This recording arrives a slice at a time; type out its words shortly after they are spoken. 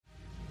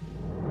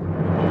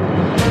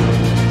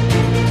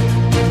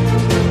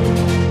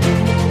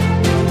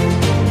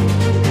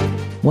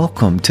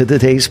Welcome to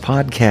today's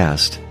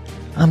podcast.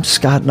 I'm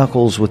Scott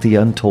Knuckles with The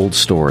Untold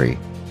Story.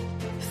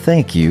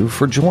 Thank you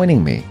for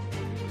joining me.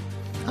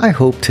 I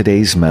hope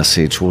today's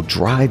message will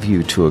drive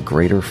you to a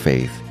greater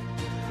faith,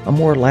 a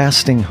more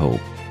lasting hope,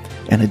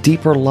 and a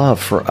deeper love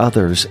for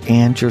others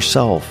and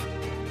yourself.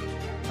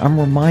 I'm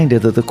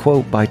reminded of the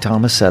quote by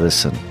Thomas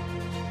Edison.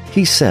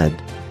 He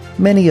said,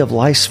 "Many of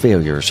life's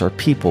failures are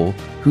people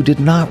who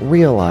did not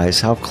realize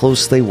how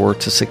close they were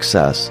to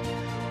success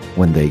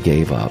when they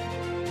gave up."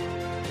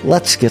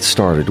 Let's get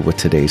started with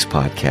today's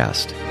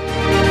podcast.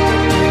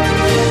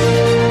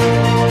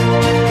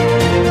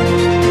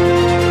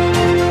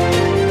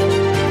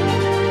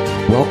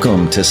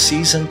 Welcome to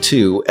Season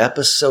 2,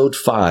 Episode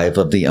 5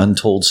 of The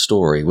Untold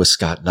Story with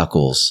Scott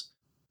Knuckles.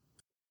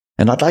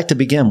 And I'd like to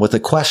begin with a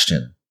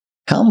question.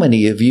 How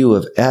many of you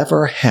have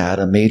ever had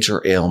a major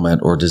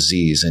ailment or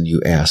disease and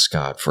you ask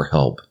God for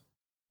help?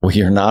 Well,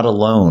 you're not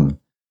alone.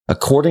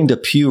 According to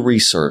Pew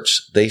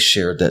Research, they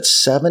shared that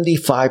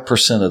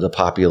 75% of the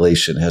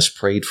population has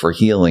prayed for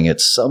healing at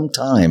some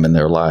time in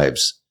their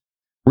lives.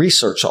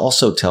 Research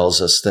also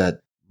tells us that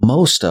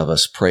most of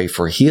us pray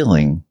for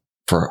healing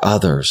for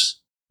others.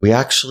 We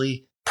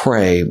actually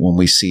pray when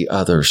we see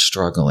others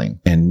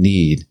struggling and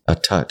need a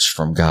touch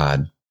from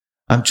God.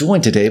 I'm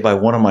joined today by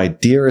one of my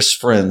dearest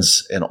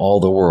friends in all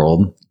the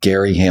world,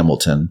 Garry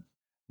Hamilton.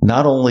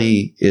 Not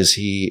only is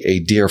he a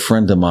dear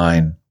friend of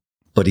mine,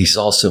 but he's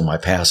also my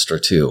pastor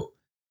too.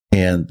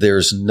 And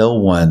there's no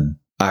one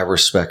I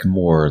respect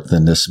more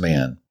than this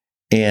man.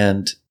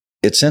 And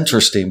it's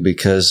interesting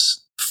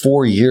because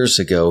 4 years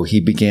ago, he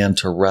began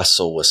to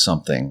wrestle with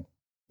something.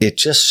 It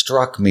just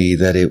struck me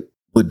that it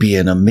would be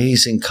an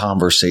amazing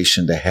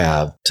conversation to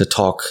have to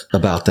talk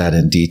about that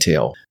in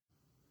detail.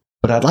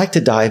 But I'd like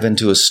to dive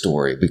into a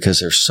story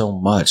because there's so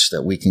much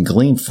that we can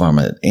glean from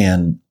it.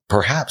 And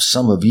perhaps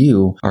some of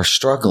you are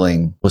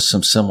struggling with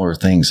some similar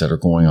things that are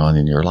going on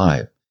in your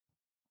life.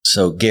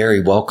 So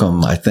Garry,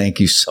 welcome. I thank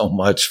you so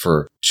much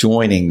for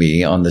joining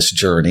me on this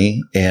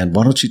journey. And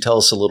why don't you tell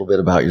us a little bit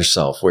about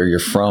yourself, where you're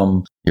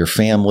from, your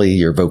family,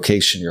 your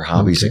vocation, your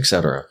hobbies,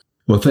 etc.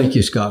 Well, thank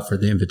you, Scott, for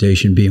the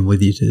invitation, being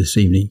with you this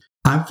evening.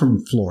 I'm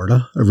from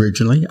Florida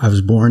originally. I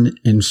was born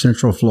in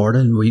Central Florida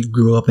and we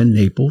grew up in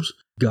Naples.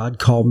 God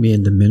called me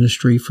into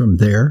ministry from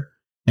there.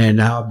 And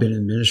now I've been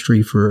in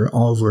ministry for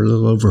a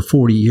little over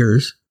 40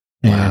 years.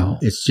 And Wow.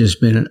 It's just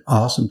been an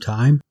awesome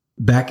time.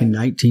 Back in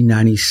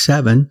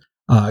 1997,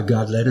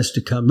 God led us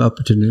to come up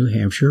to New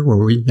Hampshire, where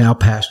we now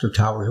pastor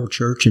Tower Hill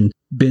Church, and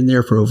been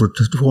there for over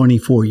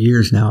 24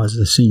 years now as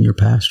the senior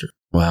pastor.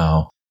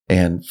 Wow.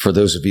 And for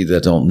those of you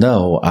that don't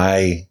know,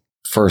 I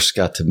first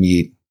got to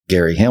meet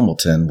Garry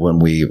Hamilton when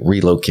we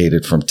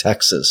relocated from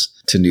Texas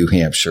to New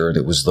Hampshire. And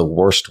it was the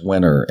worst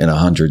winter in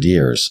 100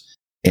 years.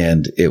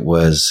 And it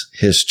was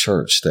his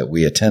church that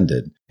we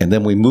attended. And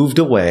then we moved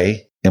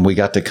away and we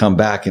got to come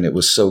back. And it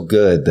was so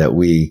good that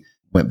we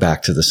went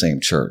back to the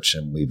same church.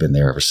 And we've been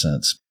there ever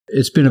since.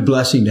 It's been a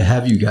blessing to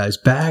have you guys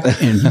back,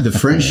 and the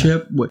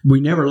friendship,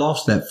 we never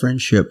lost that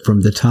friendship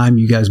from the time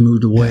you guys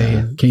moved away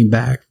and came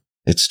back.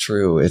 It's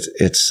true.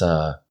 It's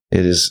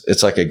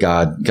like a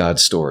God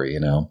story, you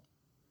know.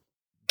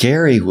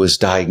 Garry was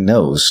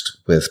diagnosed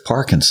with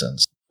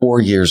Parkinson's 4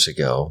 years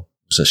ago.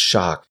 It was a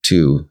shock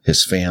to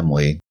his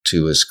family,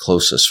 to his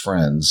closest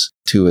friends,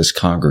 to his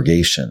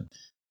congregation.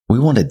 We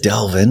want to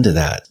delve into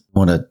that.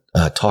 We want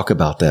to talk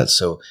about that.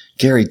 So,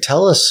 Garry,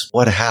 tell us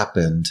what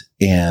happened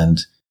and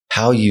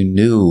how you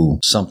knew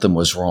something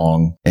was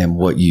wrong and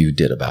what you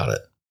did about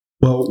it.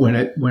 Well, when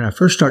I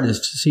first started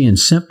seeing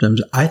symptoms,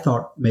 I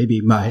thought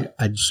maybe I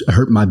just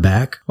hurt my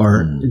back,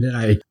 and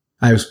then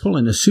I was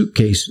pulling a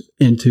suitcase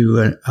into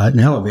an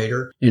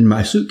elevator, and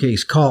my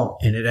suitcase caught,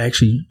 and it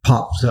actually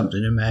popped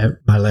something in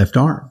my left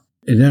arm.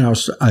 And then I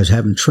was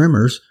having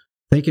tremors,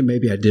 thinking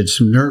maybe I did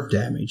some nerve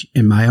damage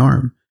in my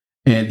arm.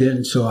 And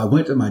then so I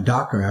went to my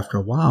doctor after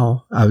a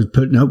while. I was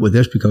putting up with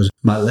this because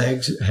my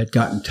legs had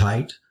gotten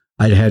tight.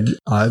 I'd had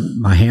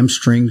my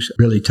hamstrings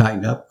really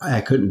tightened up.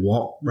 I couldn't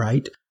walk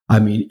right. I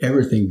mean,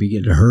 everything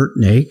began to hurt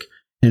and ache.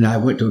 And I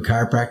went to a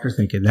chiropractor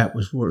thinking that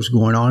was what was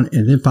going on.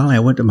 And then finally I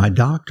went to my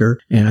doctor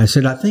and I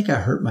said, I think I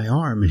hurt my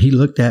arm. And he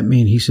looked at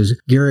me and he says,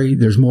 Garry,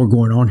 there's more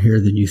going on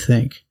here than you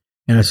think.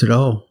 And I said,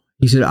 oh,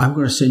 he said, I'm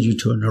going to send you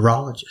to a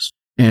neurologist.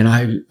 And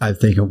I'm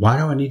thinking, why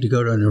do I need to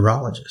go to a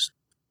neurologist?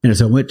 And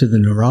as I went to the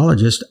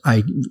neurologist,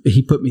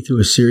 he put me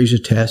through a series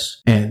of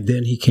tests. And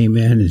then he came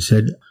in and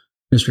said,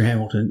 Mr.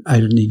 Hamilton, I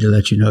need to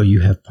let you know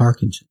you have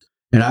Parkinson's.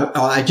 And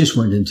I just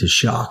went into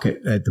shock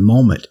at the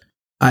moment.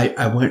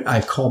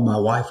 I called my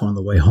wife on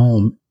the way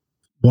home.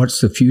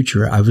 What's the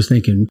future? I was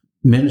thinking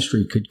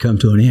ministry could come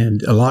to an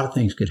end. A lot of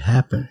things could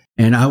happen.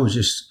 And I was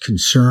just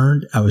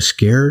concerned. I was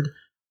scared.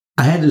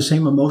 I had the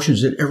same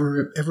emotions that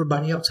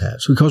everybody else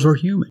has because we're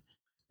human.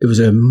 It was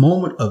a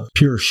moment of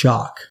pure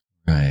shock.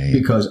 Right.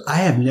 Because I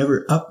have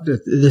never, up to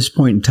this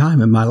point in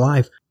time in my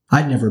life,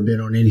 I'd never been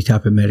on any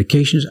type of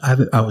medications.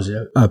 I was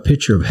a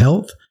picture of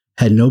health,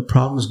 had no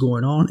problems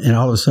going on, and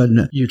all of a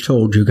sudden you're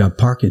told you got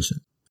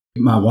Parkinson's.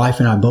 My wife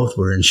and I both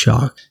were in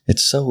shock.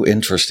 It's so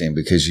interesting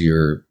because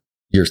you're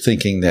you're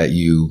thinking that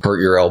you hurt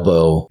your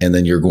elbow and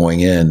then you're going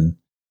in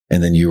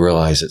and then you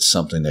realize it's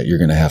something that you're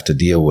going to have to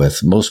deal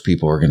with. Most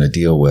people are going to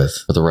deal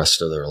with for the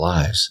rest of their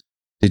lives.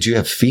 Did you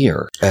have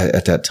fear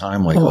at that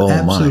time? Like,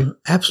 absolutely, my.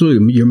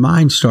 Absolutely. Your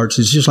mind starts,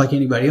 it's just like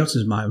anybody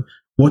else's mind.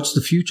 What's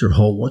the future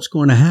hold? What's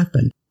going to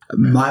happen?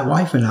 My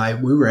wife and I,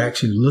 we were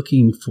actually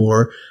looking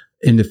for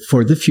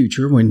the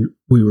future when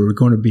we were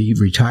going to be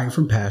retiring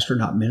from pastor,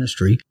 not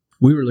ministry.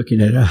 We were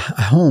looking at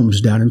homes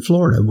down in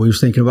Florida. We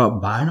was thinking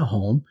about buying a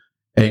home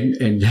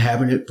and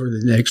having it for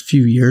the next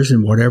few years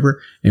and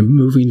whatever, and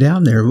moving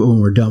down there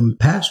when we're done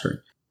pastoring.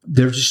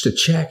 There was just a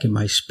check in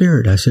my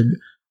spirit. I said,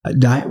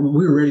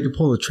 we were ready to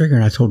pull the trigger,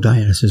 and I told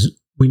Diane, I says,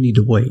 we need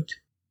to wait.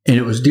 And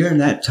it was during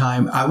that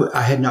time,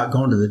 I had not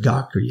gone to the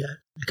doctor yet.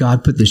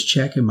 God put this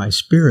check in my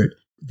spirit.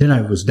 Then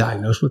I was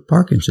diagnosed with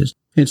Parkinson's.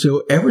 And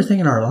so everything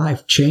in our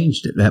life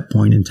changed at that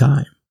point in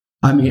time.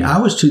 I mean, I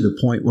was to the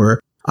point where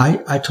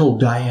I told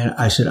Diane,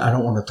 I said, I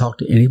don't want to talk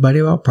to anybody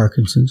about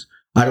Parkinson's.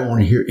 I don't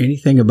want to hear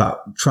anything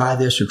about try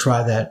this or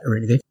try that or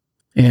anything.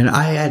 And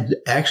I had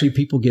actually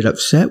people get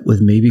upset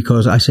with me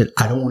because I said,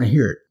 I don't want to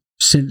hear it.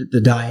 Send it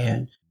to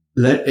Diane.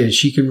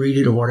 She can read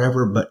it or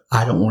whatever, but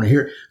I don't want to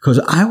hear it. Because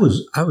I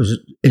was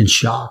in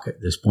shock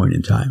at this point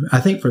in time. I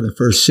think for the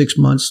first 6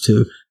 months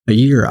to a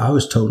year, I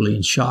was totally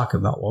in shock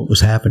about what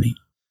was happening.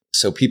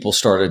 So people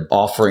started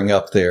offering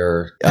up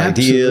their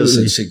ideas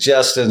and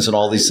suggestions and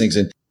all these things.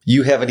 And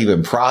you haven't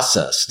even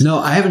processed. No,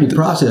 I haven't even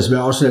processed. But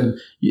all of a sudden,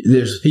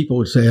 there's people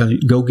would say,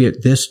 go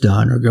get this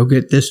done or go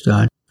get this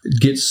done.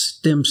 Get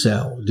stem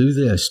cell, do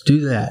this,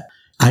 do that.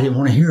 I didn't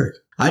want to hear it.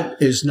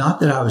 It's not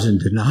that I was in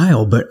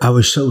denial, but I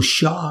was so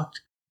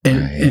shocked.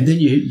 And right. And then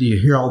you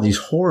hear all these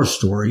horror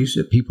stories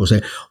that people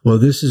say, well,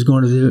 this is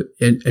going to do.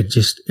 And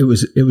it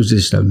was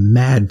just a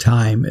mad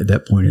time at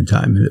that point in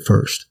time at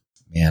first.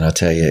 Man, I'll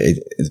tell you,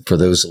 for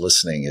those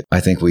listening, I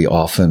think we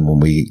often, when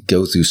we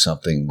go through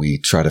something, we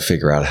try to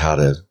figure out how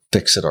to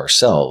fix it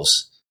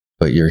ourselves.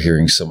 But you're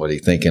hearing somebody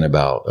thinking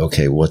about,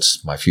 okay,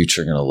 what's my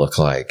future going to look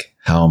like?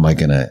 How am I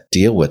going to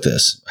deal with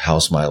this?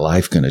 How's my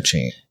life going to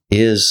change?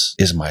 Is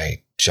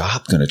my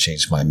job going to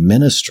change? My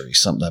ministry,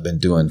 something I've been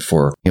doing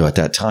for, at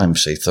that time,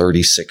 say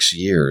 36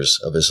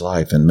 years of his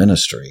life in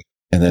ministry.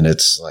 And then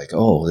it's like,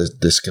 oh,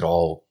 this could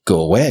all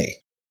go away.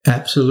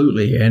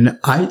 Absolutely. And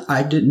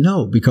I didn't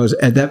know, because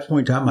at that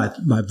point in time,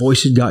 my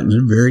voice had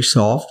gotten very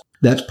soft.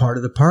 That's part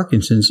of the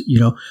Parkinson's.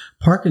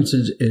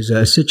 Parkinson's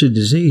is such a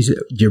disease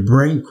that your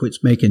brain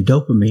quits making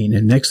dopamine.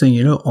 And next thing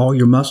you know, all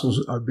your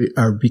muscles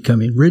are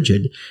becoming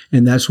rigid.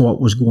 And that's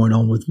what was going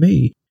on with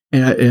me.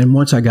 And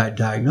once I got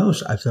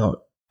diagnosed, I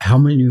thought, how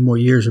many more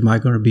years am I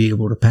going to be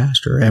able to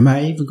pastor? Am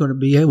I even going to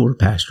be able to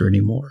pastor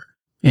anymore?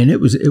 And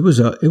it was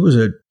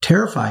a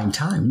terrifying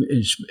time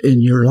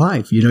in your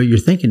life. You're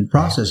thinking,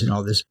 processing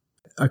all this.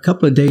 A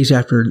couple of days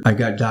after I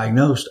got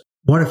diagnosed,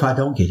 what if I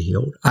don't get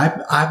healed?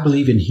 I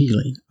believe in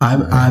healing.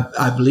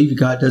 I believe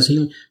God does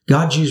healing.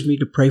 God's used me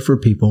to pray for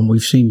people, and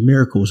we've seen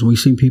miracles, and we've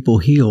seen people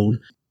healed.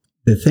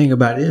 The thing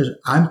about it is,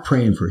 I'm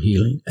praying for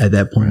healing at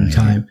that point in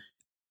time.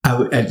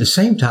 At the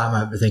same time,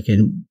 I've been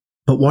thinking,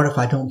 but what if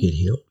I don't get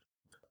healed?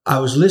 I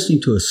was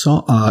listening to a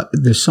song,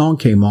 the song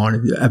came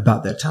on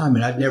about that time,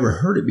 and I'd never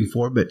heard it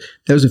before, but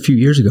that was a few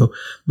years ago.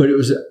 But it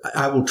was,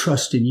 I Will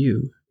Trust in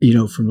You,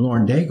 from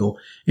Lauren Daigle.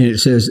 And it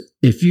says,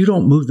 if you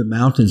don't move the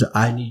mountains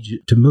I need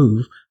you to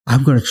move,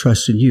 I'm going to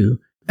trust in you.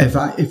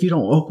 If you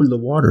don't open the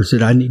waters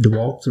that I need to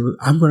walk through,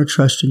 I'm going to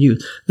trust in you.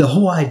 The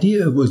whole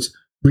idea was,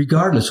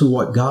 regardless of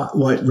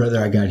whether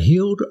I got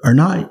healed or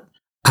not,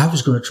 I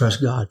was going to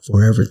trust God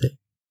for everything.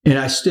 And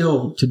I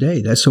still,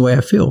 today, that's the way I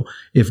feel.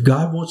 If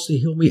God wants to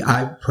heal me,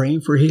 I'm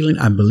praying for healing.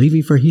 I'm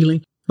believing for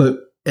healing. But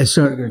it's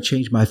not going to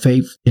change my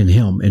faith in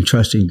Him and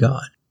trusting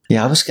God.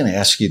 Yeah, I was going to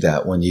ask you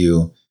that when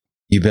you've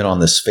been on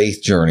this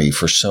faith journey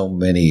for so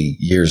many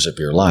years of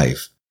your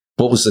life.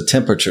 What was the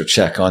temperature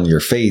check on your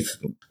faith?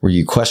 Were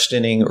you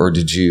questioning, or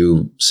did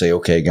you say,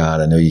 okay,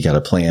 God, I know you got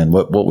a plan?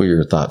 What were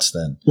your thoughts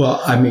then?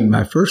 Well,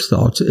 my first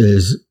thoughts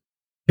is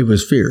it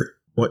was fear.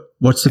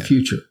 What's the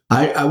future?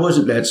 I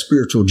wasn't that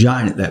spiritual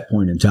giant at that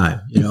point in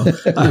time,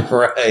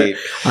 Right.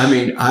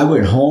 I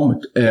went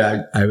home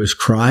and I was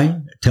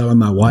crying, telling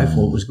my wife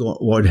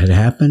what had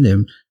happened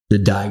and the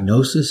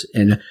diagnosis.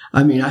 And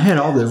I had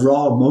all the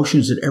raw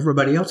emotions that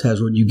everybody else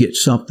has when you get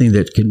something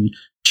that can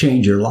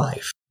change your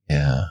life.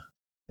 Yeah.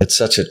 It's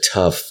such a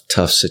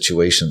tough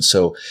situation.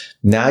 So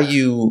now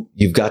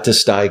you've got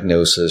this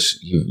diagnosis,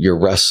 you're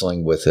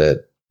wrestling with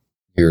it.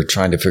 You're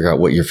trying to figure out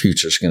what your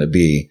future is going to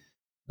be.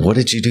 What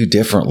did you do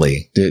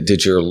differently? Did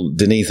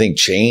anything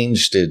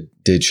change?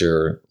 Did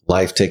your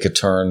life take a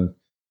turn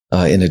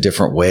in a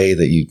different way,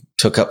 that you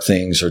took up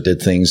things or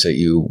did things that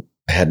you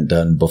hadn't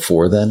done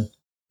before then?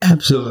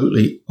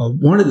 Absolutely.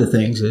 One of the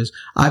things is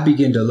I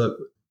began to look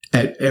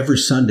at every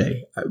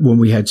Sunday when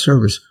we had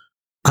service.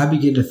 I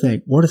began to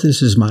think, what if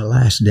this is my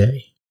last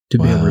day to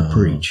be able to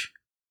preach?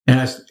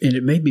 And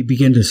it made me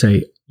begin to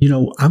say,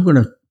 I'm going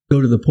to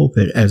go to the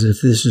pulpit as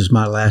if this is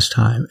my last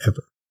time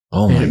ever.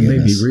 Oh my goodness.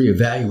 Made me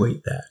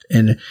reevaluate that.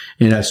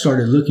 And I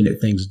started looking at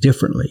things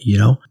differently,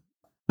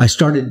 I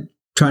started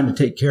trying to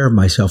take care of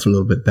myself a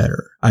little bit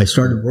better. I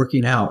started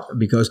working out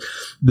because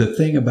the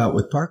thing about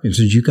with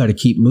Parkinson's, you got to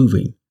keep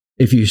moving.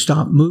 If you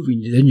stop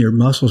moving, then your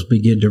muscles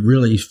begin to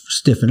really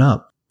stiffen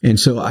up. And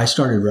so I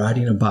started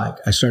riding a bike.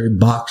 I started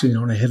boxing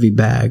on a heavy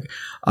bag.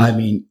 I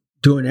mean,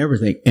 doing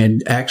everything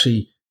and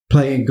actually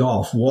playing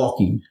golf,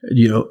 walking,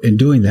 and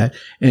doing that.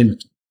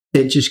 And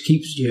it just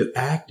keeps you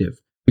active,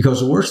 because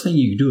the worst thing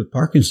you can do with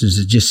Parkinson's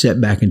is just sit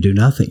back and do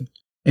nothing.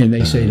 And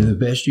they say the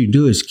best you can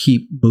do is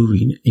keep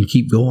moving and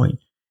keep going.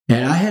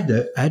 And I had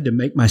to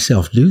make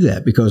myself do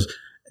that, because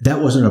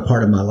that wasn't a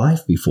part of my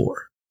life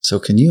before. So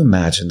can you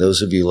imagine,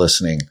 those of you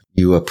listening,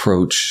 you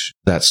approach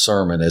that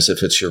sermon as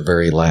if it's your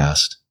very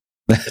last.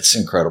 That's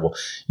incredible.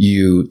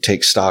 You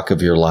take stock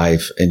of your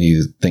life and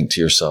you think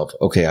to yourself,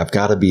 okay, I've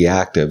got to be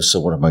active. So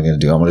what am I going to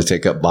do? I'm going to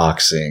take up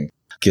boxing,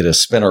 get a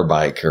spinner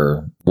bike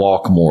or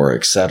walk more,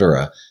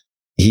 etc.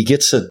 He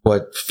gets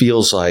what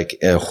feels like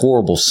a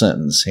horrible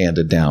sentence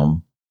handed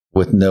down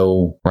with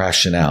no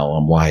rationale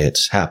on why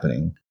it's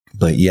happening.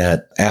 But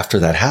yet, after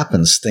that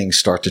happens, things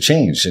start to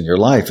change in your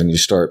life and you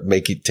start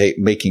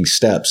making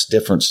steps,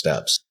 different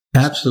steps.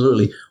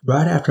 Absolutely.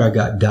 Right after I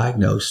got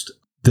diagnosed,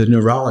 the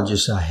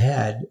neurologist I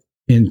had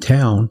in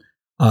town,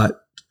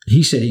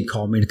 he said he'd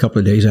call me in a couple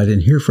of days. I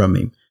didn't hear from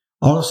him.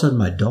 All of a sudden,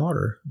 my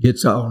daughter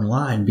gets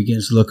online,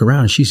 begins to look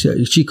around.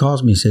 She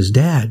calls me and says,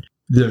 Dad,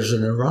 there's a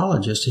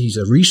neurologist. He's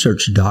a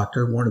research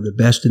doctor, one of the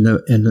best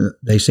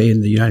they say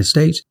in the United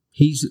States.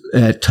 He's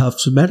at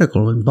Tufts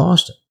Medical in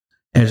Boston.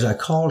 As I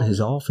called his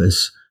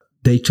office,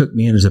 they took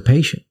me in as a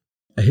patient.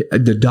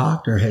 The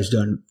doctor has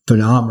done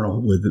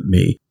phenomenal with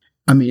me.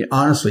 I mean,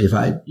 honestly, if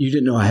you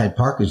didn't know I had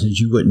Parkinson's,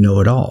 you wouldn't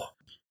know at all.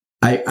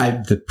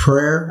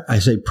 Prayer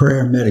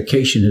and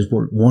medication has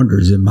worked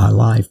wonders in my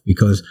life,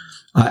 because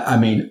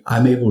I'm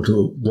able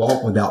to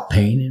walk without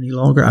pain any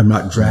longer. I'm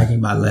not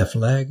dragging my left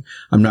leg.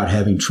 I'm not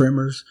having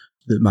tremors.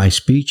 My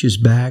speech is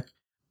back.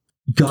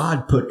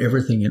 God put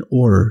everything in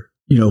order,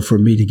 for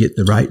me to get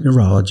the right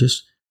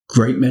neurologist.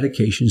 Great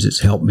medications.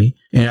 It's helped me.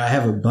 And I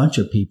have a bunch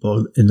of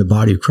people in the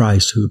body of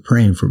Christ who are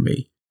praying for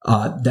me.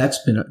 That's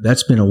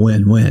been a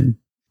win-win.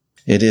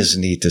 It is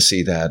neat to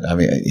see that. I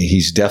mean,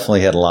 he's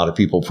definitely had a lot of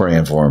people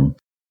praying for him.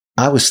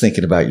 I was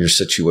thinking about your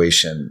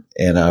situation,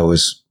 and I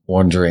was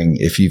wondering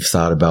if you've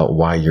thought about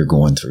why you're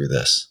going through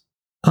this.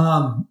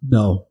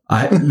 No.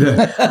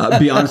 I'll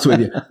be honest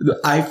with you.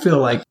 I feel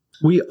like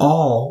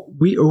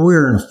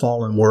we're in a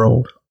fallen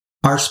world.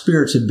 Our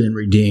spirits have been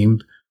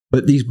redeemed,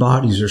 but these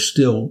bodies are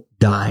still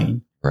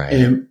dying. Right.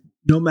 And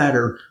no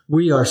matter,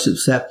 we are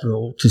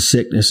susceptible to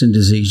sickness and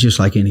disease just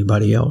like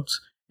anybody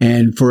else.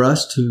 And for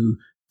us to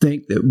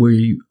think that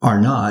we are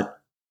not,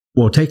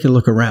 well, take a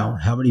look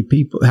around. How many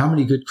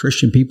good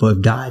Christian people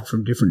have died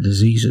from different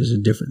diseases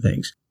and different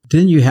things?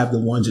 Then you have the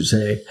ones that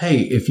say,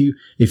 hey, if you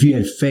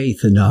had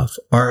faith enough,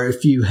 or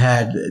if you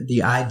had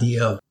the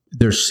idea of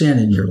there's sin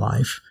in your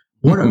life,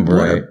 what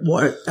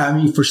I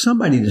mean, for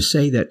somebody to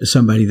say that to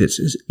somebody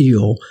that's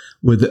ill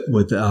with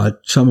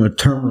some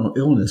terminal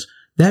illness,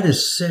 that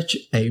is such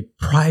a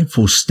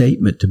prideful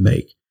statement to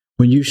make.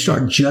 When you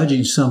start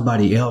judging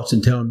somebody else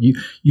and telling them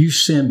you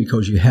sin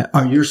because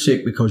or you're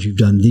sick because you've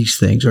done these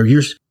things, or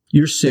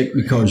you're sick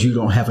because you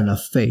don't have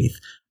enough faith.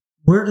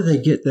 Where do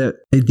they get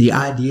the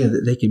idea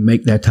that they can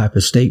make that type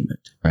of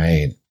statement?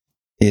 Right.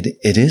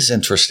 It is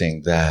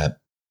interesting that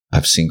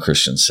I've seen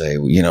Christians say,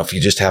 if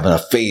you just have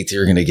enough faith,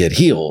 you're going to get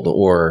healed,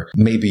 or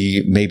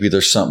maybe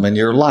there's something in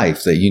your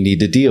life that you need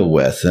to deal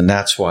with, and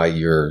that's why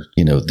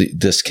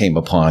this came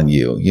upon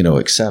you,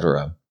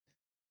 etc.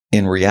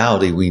 In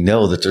reality, we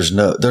know that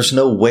there's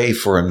no way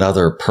for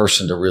another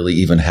person to really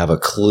even have a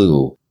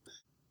clue.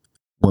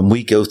 When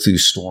we go through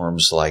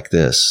storms like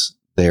this,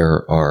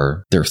 there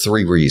are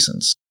three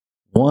reasons.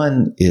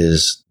 One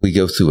is we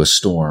go through a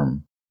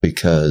storm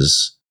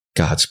because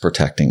God's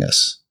protecting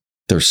us.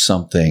 There's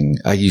something,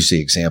 I use the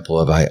example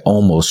of, I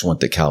almost went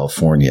to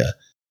California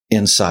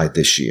inside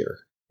this year,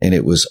 and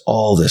it was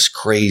all this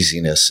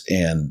craziness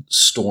and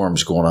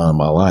storms going on in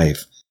my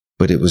life,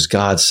 but it was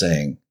God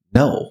saying,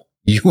 no,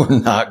 you are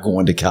not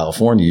going to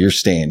California. You're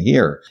staying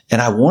here. And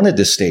I wanted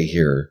to stay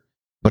here,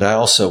 but I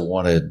also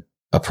wanted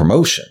a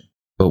promotion.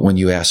 But when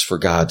you ask for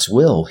God's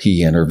will,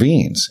 he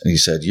intervenes. And he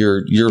said,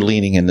 you're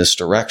leaning in this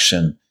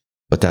direction,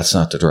 but that's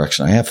not the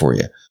direction I have for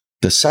you.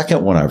 The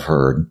second one I've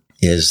heard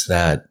is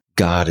that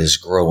God is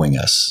growing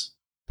us.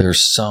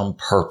 There's some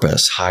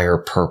purpose, higher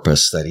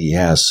purpose that he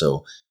has.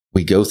 So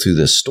we go through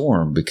this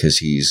storm because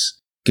he's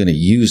going to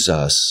use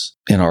us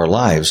in our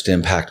lives to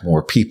impact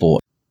more people.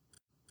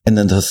 And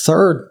then the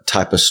third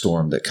type of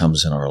storm that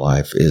comes in our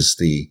life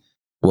is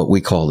what we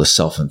call the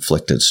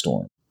self-inflicted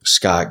storm.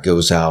 Scott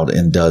goes out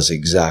and does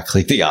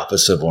exactly the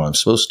opposite of what I'm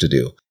supposed to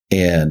do.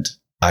 And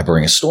I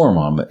bring a storm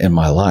on in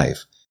my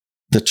life.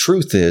 The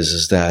truth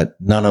is that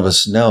none of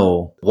us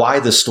know why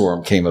the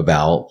storm came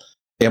about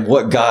and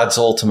what God's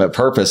ultimate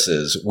purpose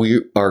is.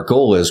 Our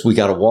goal is we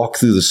got to walk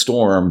through the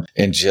storm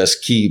and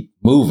just keep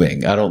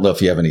moving. I don't know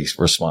if you have any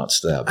response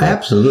to that. But.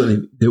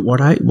 Absolutely.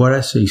 What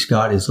I see,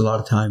 Scott, is a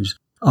lot of times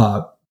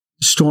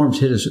storms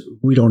hit us.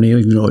 We don't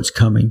even know it's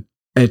coming.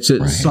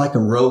 It's like a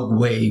rogue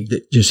wave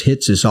that just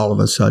hits us all of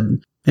a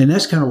sudden. And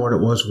that's kind of what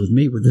it was with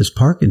me with this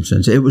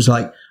Parkinson's. It was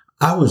like,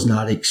 I was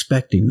not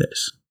expecting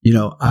this.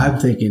 I'm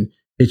thinking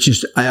it's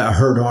just a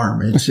hurt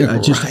arm. It's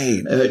just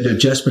an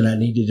adjustment I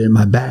needed in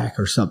my back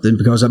or something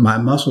because my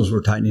muscles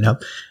were tightening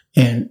up.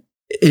 And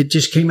it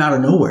just came out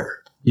of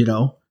nowhere,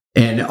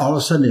 and all of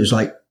a sudden it was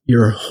like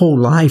your whole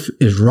life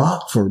is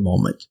rocked for a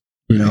moment,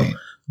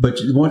 but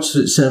once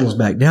it settles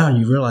back down,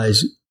 you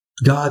realize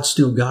God's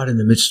still God in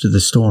the midst of the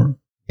storm.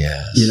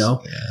 Yes.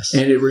 Yes.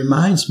 And it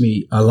reminds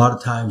me a lot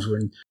of times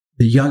when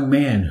the young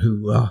man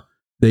who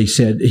they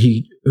said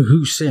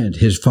who sinned,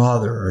 his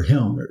father or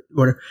him or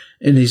whatever,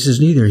 and he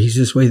says neither. He's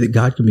this way that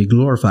God can be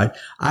glorified.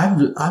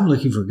 I'm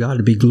looking for God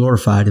to be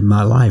glorified in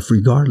my life,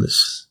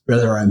 regardless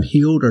whether I'm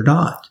healed or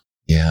not.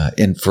 Yeah,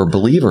 and for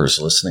believers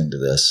listening to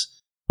this,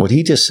 what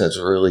he just said is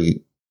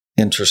really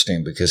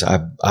interesting because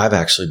I've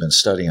actually been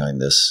studying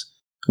this.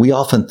 We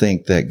often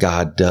think that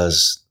God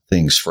does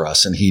things for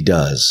us, and he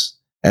does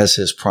as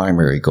his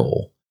primary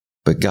goal,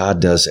 but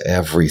God does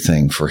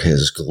everything for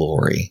his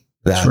glory.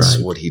 That's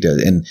right. What he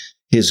does. And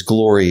his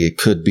glory, it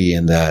could be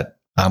in that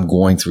I'm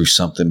going through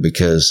something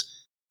because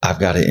I've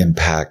got to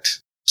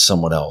impact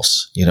someone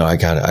else. I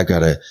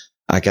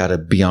gotta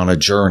be on a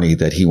journey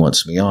that he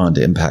wants me on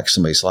to impact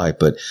somebody's life.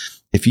 But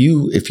if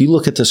you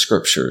look at the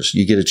scriptures,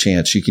 you get a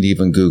chance, you could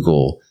even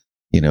Google,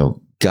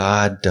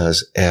 God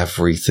does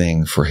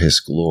everything for his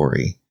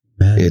glory.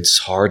 Man. It's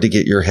hard to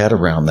get your head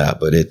around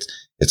that, but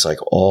it's like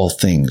all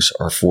things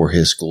are for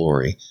his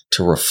glory,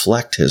 to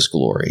reflect his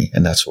glory.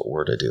 And that's what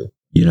we're to do.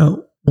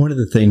 One of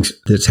the things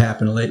that's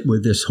happened lately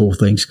with this whole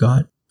thing,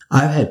 Scott,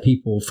 I've had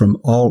people from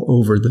all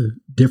over the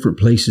different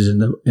places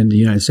in the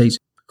United States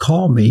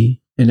call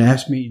me and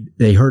ask me,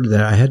 they heard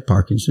that I had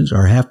Parkinson's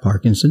or have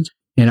Parkinson's.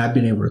 And I've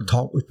been able to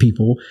talk with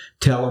people,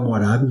 tell them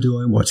what I'm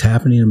doing, what's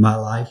happening in my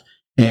life.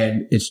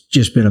 And it's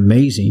just been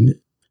amazing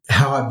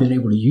how I've been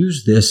able to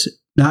use this.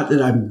 Not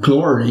that I'm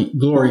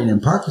glorying in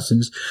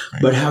Parkinson's,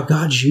 but how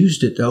God's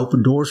used it to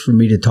open doors for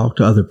me to talk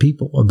to other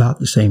people about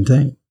the same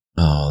thing.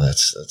 Oh,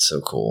 that's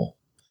so cool.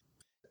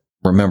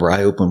 Remember,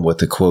 I opened with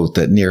the quote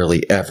that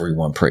nearly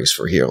everyone prays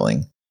for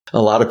healing.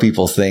 A lot of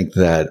people think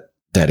that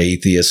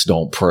atheists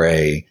don't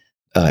pray,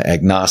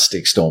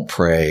 agnostics don't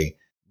pray.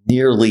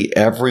 Nearly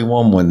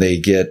everyone, when they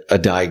get a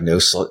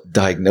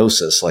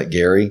diagnosis like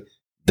Gary,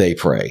 they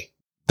pray.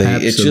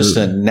 It's just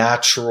a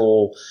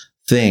natural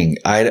thing.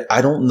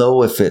 I don't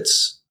know if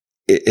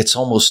it's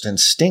almost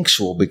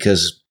instinctual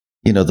because,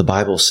 the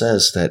Bible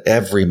says that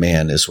every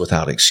man is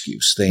without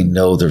excuse. They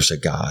know there's a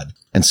God.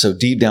 And so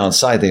deep down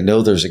inside, they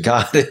know there's a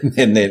God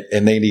and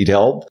they need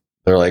help.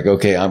 They're like,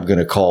 okay, I'm going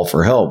to call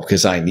for help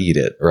because I need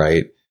it.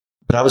 Right.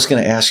 But I was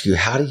going to ask you,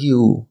 how do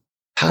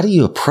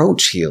you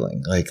approach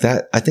healing like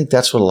that? I think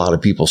that's what a lot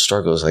of people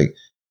struggle is like,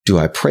 do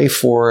I pray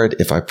for it?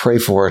 If I pray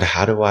for it,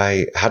 how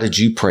did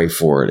you pray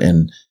for it?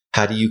 And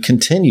how do you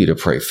continue to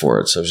pray for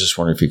it? So I was just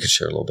wondering if you could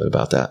share a little bit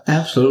about that.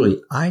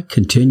 Absolutely. I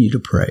continue to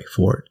pray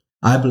for it.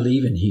 I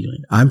believe in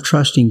healing. I'm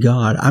trusting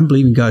God. I'm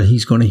believing God,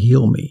 he's going to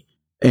heal me.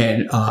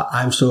 And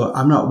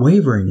I'm not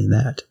wavering in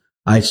that.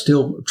 I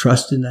still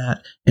trust in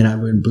that. And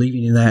I've been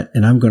believing in that.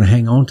 And I'm going to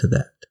hang on to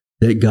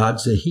that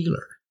God's a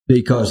healer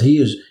because he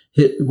is.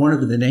 One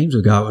of the names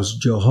of God was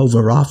Jehovah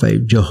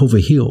Rapha, Jehovah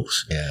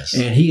heals. Yes.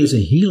 And he is a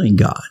healing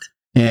God.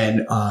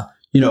 And,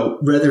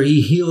 whether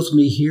he heals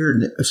me here,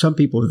 and some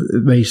people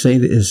may say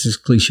that this is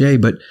cliche,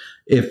 but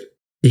if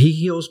he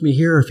heals me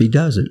here, if he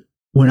doesn't,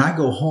 when I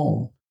go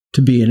home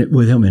to be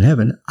with him in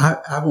heaven,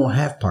 I won't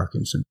have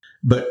Parkinson's.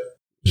 But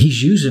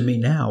he's using me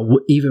now,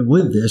 even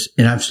with this,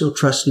 and I'm still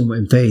trusting him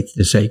in faith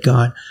to say,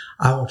 God,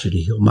 I want you to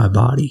heal my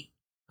body.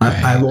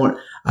 Right. I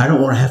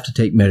don't want to have to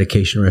take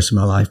medication the rest of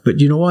my life. But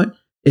you know what?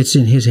 It's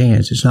in his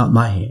hands. It's not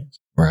my hands.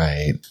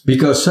 Right.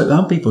 Because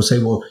some people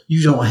say, well,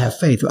 you don't have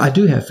faith. I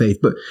do have faith.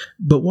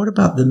 But what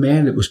about the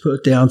man that was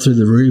put down through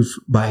the roof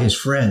by his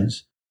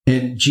friends?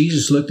 And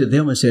Jesus looked at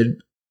them and said,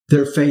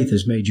 their faith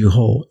has made you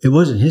whole. It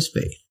wasn't his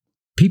faith.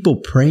 People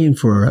praying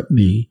for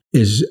me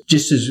is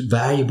just as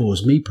valuable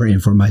as me praying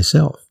for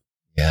myself.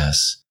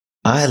 Yes.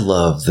 I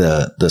love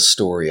the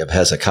story of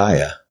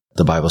Hezekiah.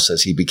 The Bible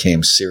says he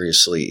became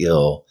seriously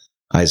ill.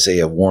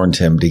 Isaiah warned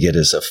him to get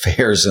his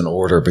affairs in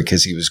order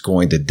because he was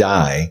going to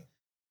die.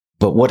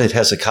 But what did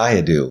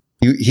Hezekiah do?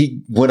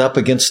 He went up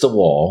against the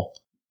wall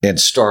and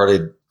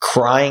started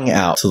crying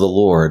out to the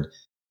Lord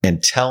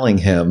and telling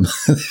him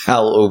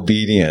how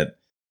obedient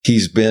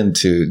he's been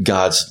to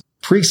God's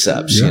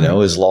precepts,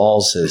 his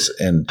laws,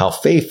 and how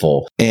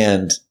faithful.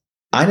 And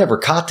I never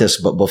caught this,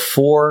 but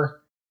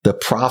before the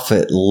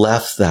prophet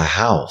left the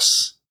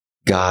house,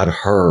 God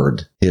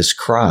heard his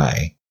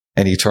cry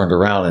and he turned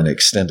around and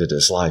extended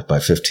his life by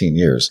 15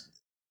 years.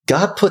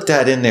 God put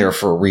that in there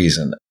for a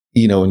reason.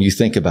 When you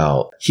think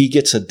about, he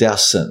gets a death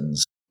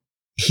sentence,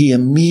 he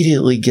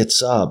immediately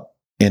gets up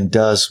and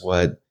does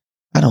what,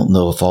 I don't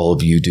know if all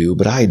of you do,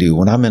 but I do.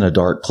 When I'm in a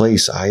dark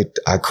place, I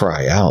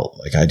cry out.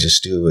 Like I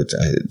just do.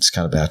 It's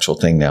kind of a natural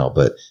thing now,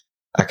 but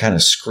I kind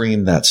of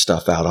scream that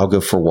stuff out. I'll go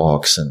for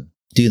walks and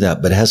do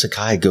that. But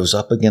Hezekiah goes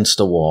up against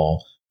a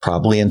wall,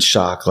 probably in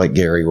shock like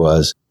Garry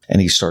was,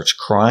 and he starts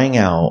crying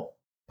out.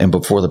 And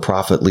before the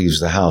prophet leaves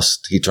the house,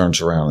 he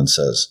turns around and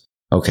says,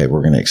 okay,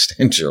 we're going to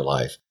extend your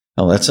life.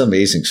 Oh, that's an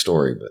amazing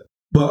story. But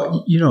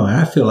well,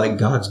 I feel like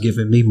God's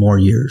given me more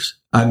years.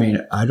 I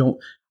mean,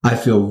 I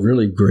feel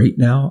really great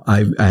now.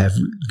 I have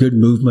good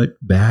movement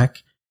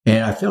back,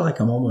 and I feel like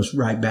I'm almost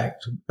right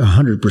back to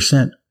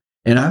 100%.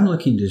 And I'm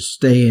looking to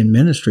stay in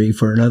ministry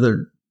for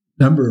another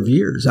number of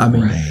years. I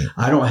mean, right.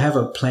 I don't have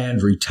a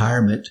planned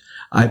retirement.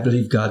 I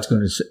believe God's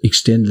going to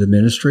extend the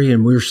ministry,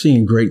 and we're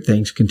seeing great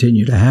things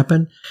continue to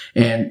happen.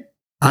 And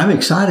I'm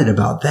excited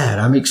about that.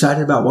 I'm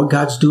excited about what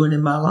God's doing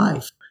in my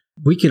life.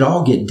 We could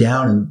all get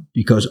down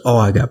because,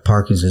 I got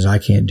Parkinson's, I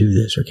can't do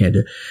this or can't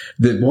do.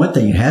 The one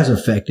thing it has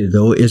affected,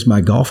 though, is my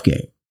golf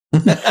game.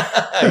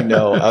 I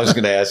know. I was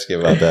going to ask you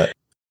about that.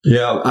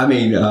 Yeah. I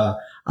mean,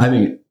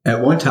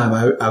 at one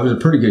time I was a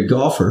pretty good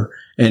golfer,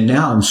 and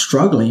now I'm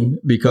struggling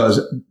because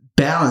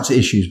balance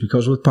issues,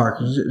 because with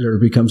Parkinson's, there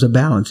becomes a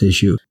balance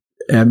issue.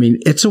 I mean,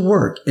 it's a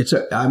work.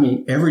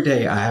 Every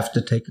day I have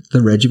to take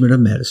the regimen of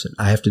medicine.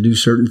 I have to do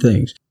certain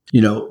things,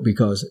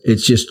 because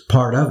it's just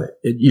part of it.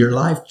 Your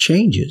life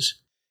changes.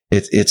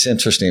 It's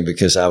interesting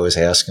because I was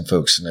asking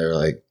folks, and they're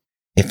like,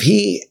 if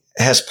he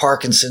has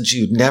Parkinson's,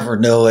 you'd never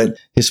know it.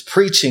 His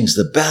preaching's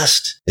the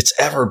best it's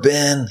ever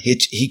been.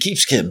 He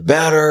keeps getting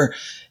better,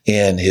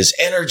 and his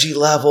energy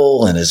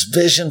level and his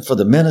vision for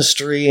the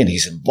ministry, and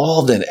he's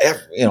involved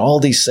in all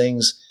these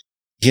things.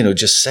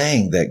 Just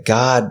saying that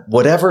God,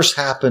 whatever's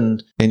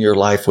happened in your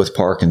life with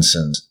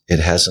Parkinson's, it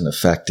hasn't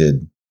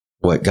affected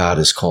what God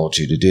has called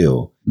you to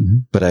do. Mm-hmm.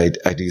 But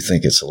I do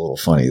think it's a little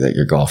funny that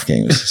your golf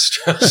game is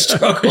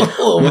struggling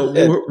a little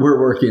bit. We're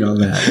working on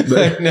that.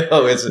 But. I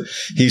know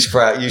he's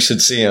proud. You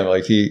should see him.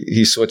 Like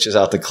he switches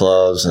out the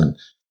clubs and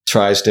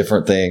tries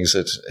different things.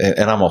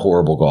 And I'm a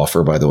horrible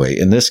golfer, by the way.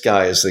 And this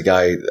guy is the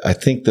guy, I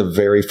think the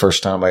very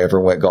first time I ever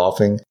went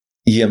golfing,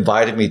 he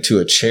invited me to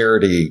a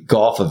charity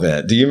golf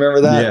event. Do you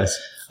remember that? Yes.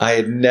 I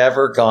had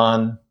never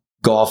gone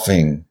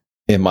golfing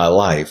in my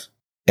life.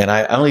 And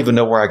I don't even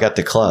know where I got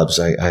the clubs.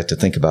 I had to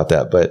think about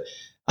that. But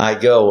I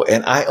go,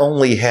 and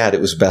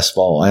it was best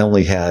ball. I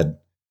only had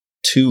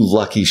 2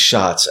 lucky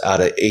shots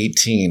out of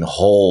 18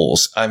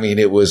 holes. I mean,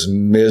 it was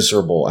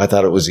miserable. I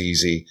thought it was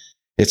easy.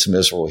 It's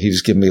miserable. He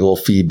was giving me a little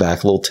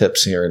feedback, little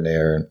tips here and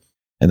there.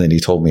 And then he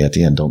told me at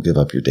the end, don't give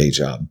up your day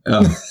job.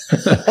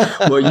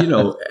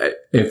 Well,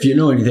 if you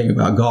know anything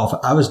about golf,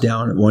 I was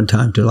down at one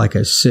time to like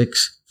a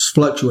 6,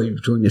 fluctuating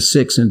between a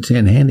 6 and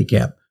 10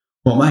 handicap.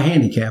 Well, my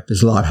handicap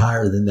is a lot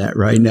higher than that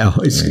right now.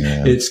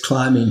 It's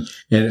climbing,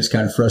 and it's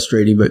kind of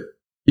frustrating, but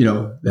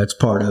that's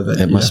part of it.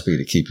 It must be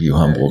to keep you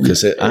humble,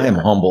 because I am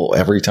humble.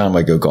 Every time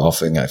I go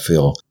golfing, I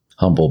feel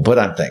humble, but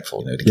I'm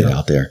thankful to get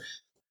out there.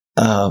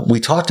 We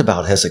talked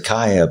about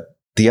Hezekiah.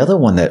 The other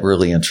one that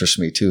really interests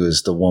me too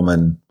is the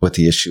woman with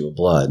the issue of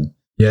blood.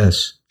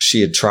 Yes.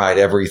 She had tried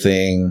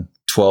everything,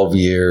 12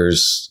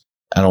 years.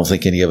 I don't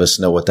think any of us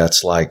know what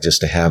that's like,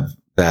 just to have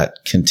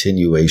that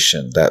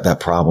continuation, that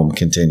problem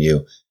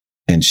continue.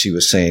 And she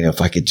was saying, if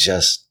I could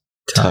just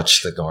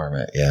touch the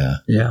garment. Yeah.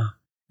 Yeah.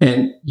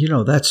 And,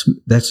 that's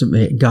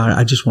God,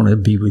 I just want to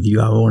be with you.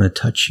 I want to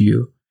touch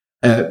you.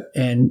 It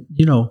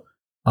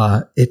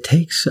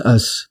takes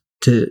us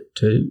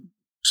to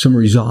some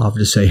resolve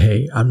to say,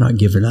 hey, I'm not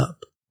giving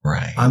up.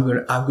 Right. I'm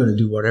going to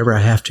do whatever I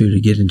have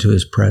to get into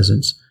his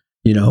presence,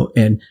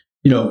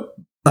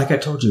 like I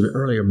told you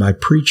earlier, my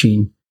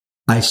preaching,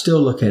 I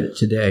still look at it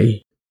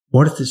today.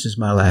 What if this is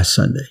my last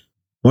Sunday?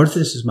 What if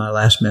this is my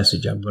last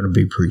message I'm going to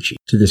be preaching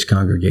to this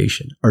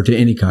congregation or to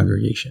any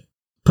congregation?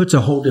 Puts a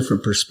whole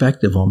different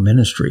perspective on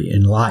ministry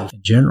and life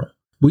in general.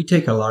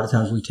 A lot of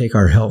times we take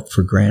our health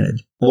for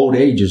granted. Old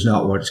age is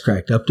not what it's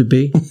cracked up to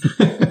be.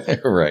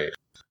 Right.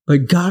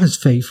 But God is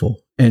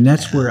faithful. And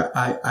that's where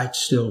I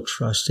still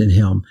trust in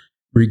him.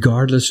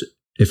 Regardless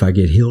if I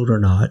get healed or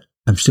not,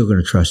 I'm still going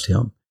to trust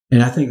him.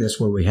 And I think that's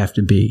where we have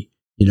to be.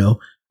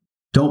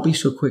 Don't be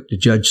so quick to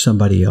judge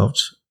somebody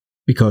else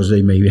because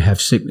they maybe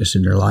have sickness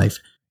in their life.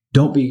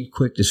 Don't be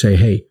quick to say,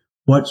 hey,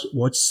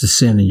 what's the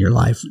sin in your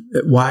life?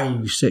 Why are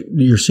you sick?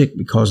 You're sick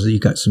because you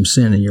got some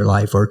sin in your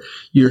life, or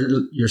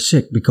you're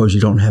sick because you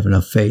don't have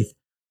enough faith.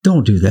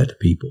 Don't do that to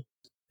people.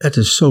 That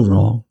is so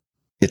wrong.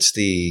 It's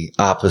the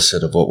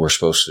opposite of what we're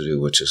supposed to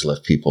do, which is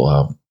lift people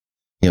up.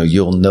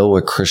 You'll know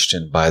a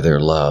Christian by their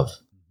love,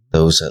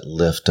 those that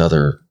lift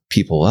other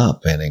people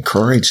up and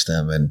encourage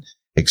them and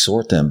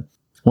exhort them.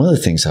 One of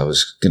the things I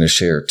was going to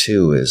share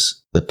too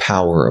is the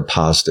power of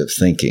positive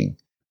thinking.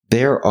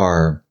 There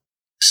are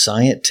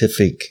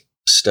scientific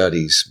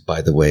studies,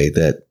 by the way,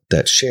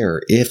 that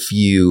share if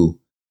you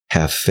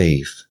have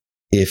faith,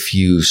 if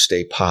you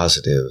stay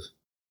positive,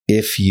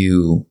 if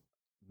you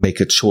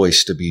make a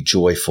choice to be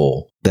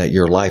joyful, that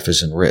your life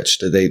is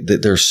enriched.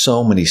 There's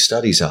so many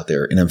studies out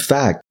there. And in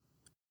fact,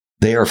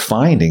 they are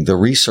finding, the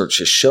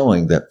research is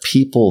showing that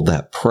people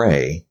that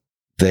pray,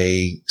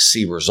 they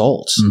see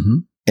results. Mm-hmm.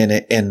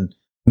 And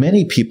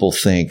many people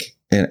think,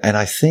 and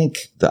I think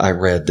that I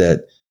read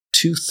that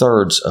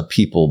 2/3 of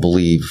people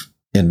believe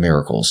in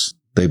miracles.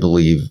 They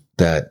believe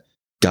that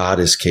God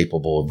is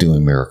capable of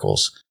doing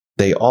miracles.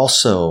 They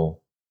also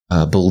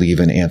believe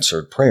in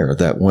answered prayer.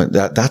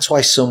 That's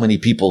why so many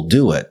people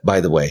do it, by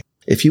the way.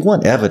 If you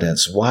want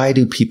evidence, why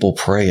do people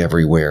pray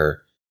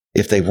everywhere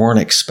if they weren't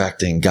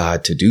expecting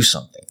God to do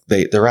something?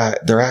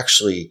 They're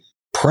actually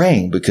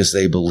praying because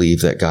they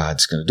believe that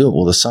God's going to do it.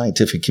 Well, the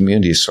scientific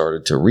community has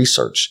started to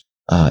research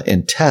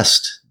and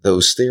test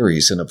those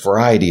theories in a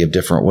variety of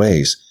different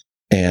ways.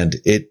 And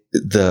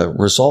the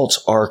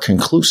results are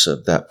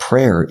conclusive that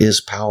prayer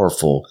is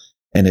powerful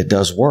and it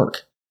does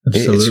work.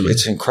 Absolutely.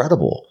 It's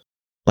incredible.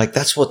 Like,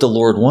 that's what the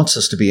Lord wants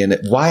us to be. And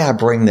why I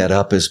bring that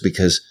up is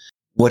because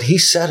what he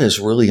said is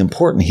really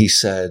important. He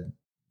said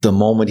the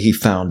moment he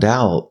found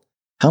out,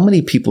 how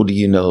many people do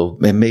you know,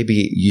 and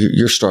maybe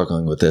you're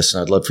struggling with this,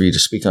 and I'd love for you to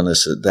speak on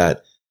this,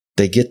 that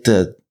they get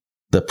the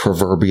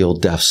proverbial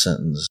death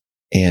sentence.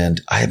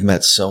 And I have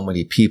met so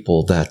many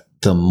people that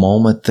the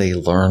moment they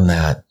learn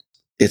that,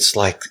 it's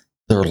like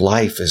their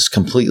life is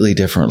completely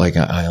different. Like,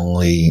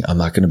 I'm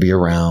not going to be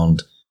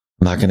around.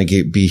 I'm not going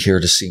to be here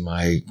to see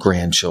my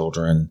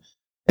grandchildren.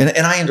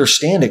 And I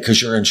understand it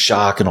because you're in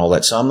shock and all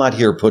that. So I'm not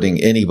here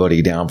putting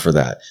anybody down for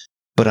that.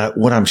 But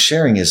what I'm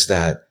sharing is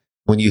that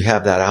when you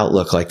have that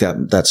outlook like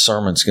that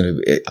sermon's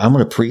I'm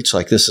going to preach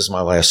like this is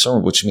my last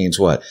sermon, which means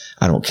what?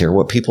 I don't care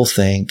what people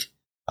think.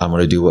 I'm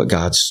going to do what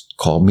God's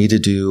called me to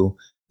do.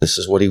 This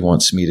is what he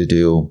wants me to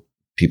do.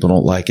 People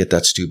don't like it.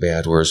 That's too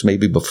bad. Whereas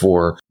maybe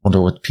before, I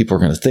wonder what people are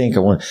going to think.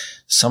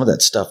 Some of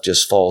that stuff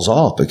just falls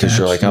off because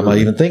You're like, I'm not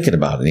even thinking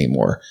about it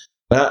anymore.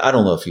 But I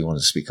don't know if you want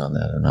to speak on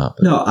that or not.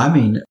 But. No, I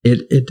mean,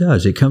 it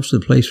does. It comes to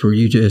the place where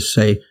you just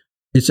say,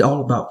 it's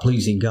all about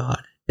pleasing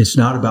God. It's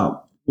not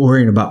about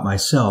worrying about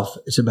myself.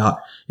 It's about,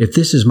 if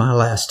this is my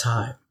last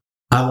time,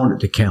 I want it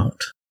to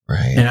count.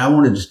 Right. And I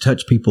want it to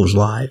touch people's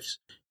lives.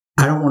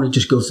 I don't want to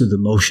just go through the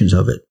motions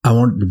of it. I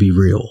want it to be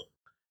real.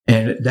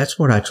 And that's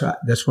what I try.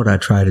 That's what I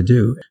try to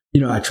do.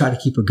 I try to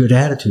keep a good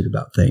attitude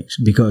about things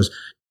because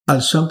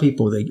some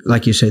people,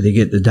 like you say, they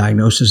get the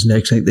diagnosis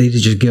next thing, they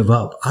just give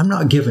up. I'm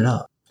not giving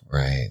up.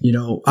 Right.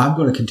 I'm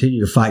going to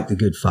continue to fight the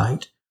good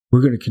fight.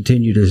 We're going to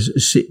continue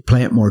to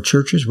plant more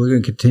churches. We're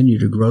going to continue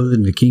to grow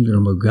in the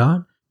kingdom of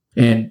God.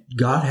 And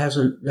God has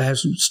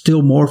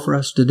still more for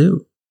us to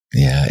do.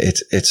 Yeah,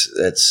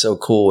 it's so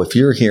cool. If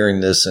you're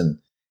hearing this and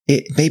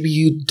maybe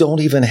you don't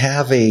even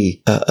have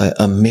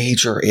a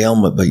major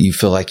ailment, but you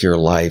feel like your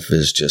life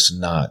is just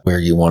not where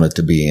you want it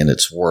to be and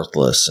it's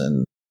worthless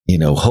and,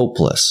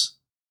 hopeless.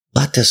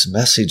 Let this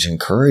message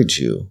encourage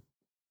you.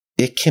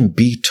 It can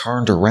be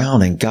turned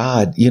around. And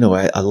God,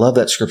 I love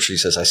that scripture. He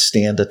says, I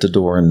stand at the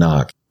door and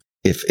knock.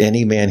 If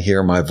any man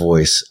hear my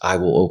voice, I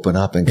will open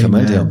up and come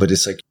into him. But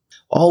it's like,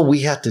 all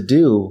we have to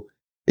do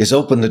is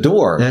open the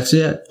door. That's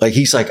it. Like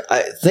he's like,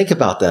 think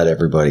about that,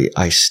 everybody.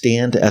 He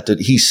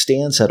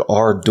stands at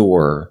our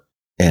door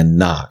and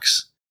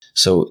knocks.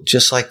 So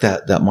just like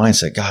that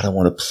mindset, God, I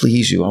want to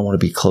please you. I want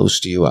to be close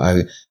to you.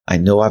 I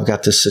know I've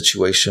got this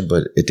situation,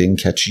 but it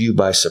didn't catch you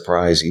by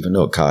surprise, even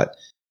though it caught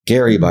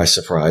Garry by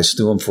surprise,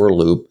 threw him for a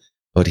loop,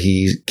 but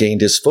he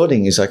gained his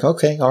footing. He's like,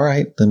 okay, all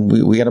right, then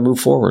we got to move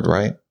forward,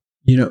 right?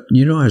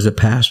 As a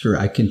pastor,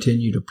 I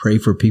continue to pray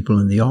for people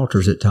in the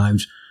altars at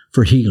times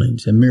for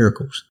healings and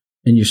miracles.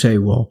 And you say,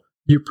 well,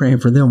 you're praying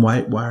for them.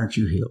 Why aren't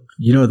you healed?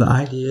 The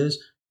idea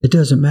is it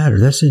doesn't matter.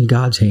 That's in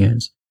God's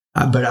hands.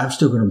 But I'm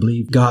still going to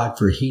believe God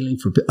for healing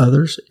for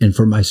others and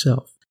for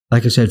myself.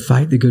 Like I said,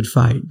 fight the good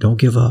fight. Don't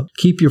give up.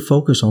 Keep your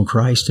focus on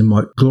Christ and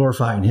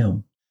glorifying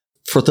him.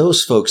 For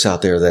those folks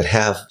out there that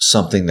have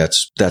something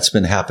that's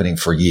been happening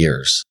for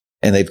years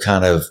and they've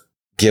kind of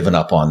given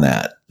up on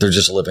that, they're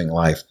just living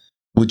life.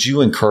 Would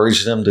you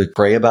encourage them to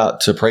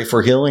pray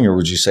for healing, or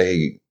would you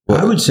say?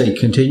 I would say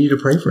continue to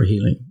pray for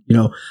healing.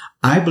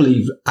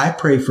 I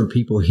pray for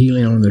people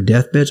healing on their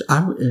deathbeds.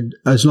 And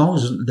as long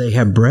as they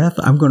have breath,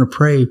 I'm going to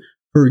pray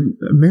for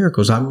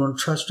miracles. I'm going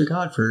to trust to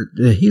God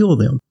to heal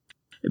them.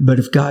 But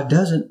if God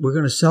doesn't, we're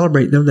going to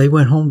celebrate them. They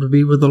went home to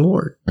be with the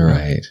Lord.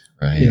 Right.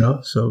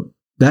 So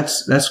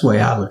that's the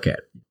way I look at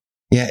it.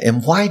 Yeah.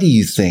 And why do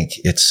you think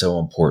it's so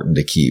important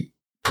to keep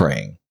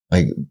praying,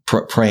 like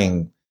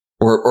praying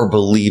or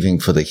believing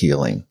for the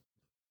healing?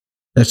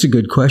 That's a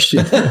good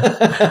question.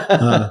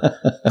 But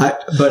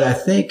I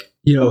think,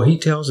 he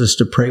tells us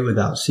to pray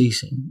without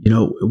ceasing.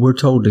 We're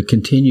told to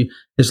continue.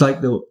 It's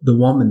like the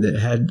woman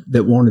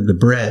that wanted the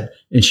bread,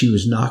 and she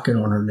was knocking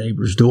on her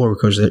neighbor's door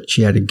because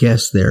she had a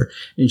guest there,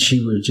 and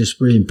she was just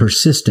being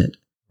persistent.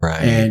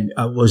 Right. And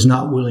was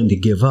not willing to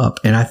give up.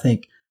 And I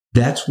think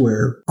that's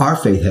where our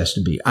faith has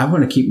to be. I'm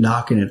going to keep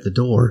knocking at the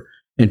door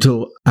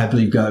until I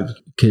believe God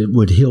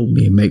would heal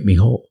me and make me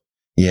whole.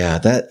 Yeah,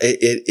 that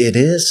it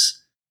is.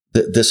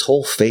 This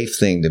whole faith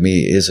thing to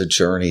me is a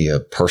journey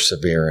of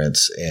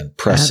perseverance and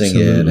pressing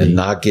in and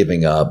not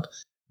giving up,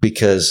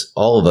 because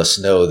all of us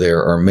know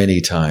there are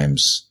many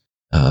times,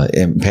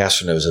 and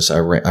Pastor knows this, I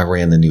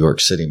ran the New York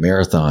City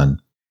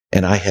Marathon,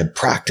 and I had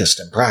practiced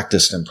and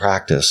practiced and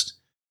practiced,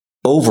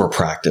 over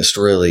practiced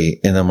really.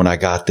 And then when I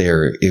got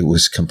there, it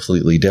was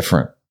completely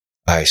different.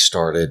 I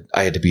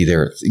had to be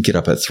there, get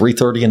up at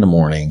 3:30 in the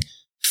morning,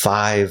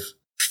 5:30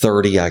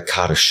 8:30, I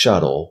caught a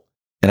shuttle,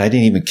 and I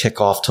didn't even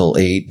kick off till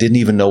 8, didn't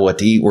even know what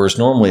to eat. Whereas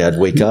normally I'd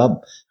wake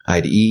up,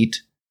 I'd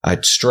eat,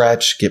 I'd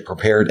stretch, get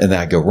prepared, and then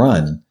I'd go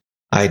run.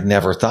 I'd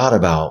never thought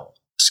about,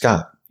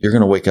 Scott, you're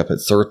going to wake up at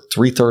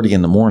 3:30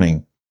 in the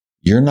morning.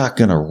 You're not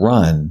going to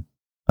run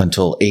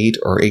until 8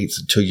 or 8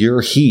 till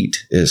your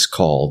heat is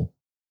called.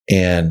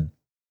 And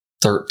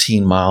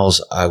 13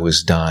 miles, I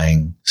was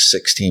dying.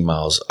 16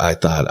 miles, I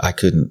thought I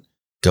couldn't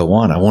go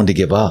on. I wanted to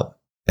give up.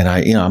 And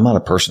I'm not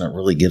a person that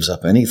really gives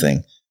up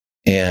anything.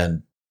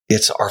 And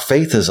our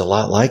faith is a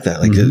lot like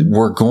that. Like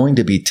we're going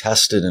to be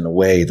tested in a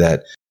way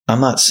that I'm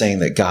not saying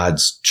that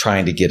God's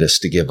trying to get us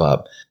to give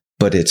up,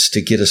 but it's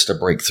to get us to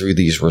break through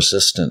these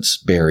resistance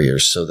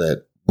barriers so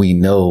that we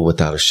know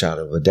without a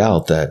shadow of a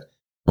doubt that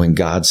when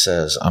God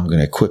says, I'm going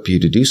to equip you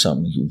to do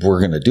something, we're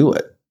going to do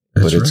it.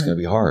 But it's going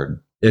to be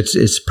hard.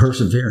 It's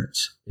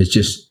perseverance. It's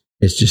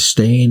just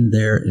staying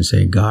there and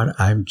saying, God,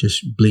 I'm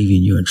just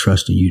believing you and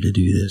trusting you to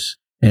do this.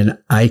 And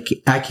I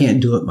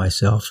can't do it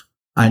myself.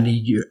 I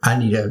need you. I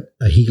need a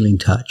healing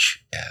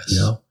touch,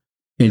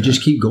 and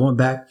just keep going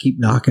back, keep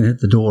knocking at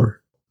the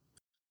door.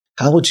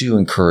 How would you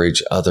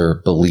encourage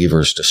other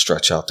believers to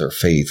stretch out their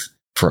faith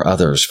for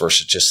others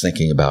versus just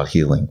thinking about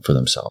healing for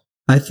themselves?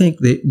 I think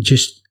that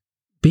just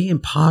being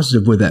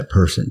positive with that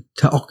person,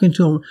 talking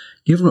to them,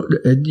 giving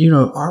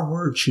them, our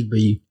word should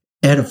be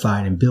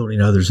edifying and building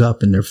others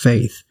up in their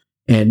faith.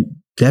 And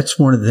that's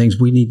one of the things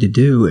we need to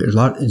do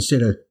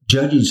instead of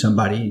judging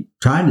somebody,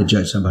 trying to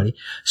judge somebody,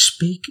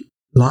 speak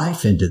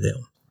life into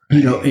them,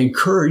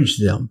 encourage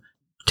them,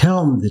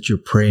 tell them that you're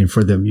praying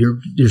for them.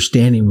 You're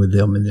standing with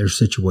them in their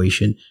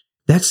situation.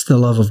 That's the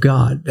love of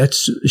God.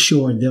 That's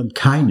showing them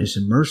kindness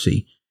and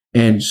mercy.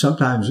 And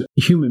sometimes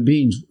human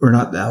beings are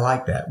not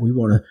like that. We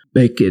want to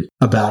make it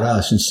about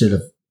us instead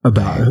of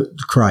about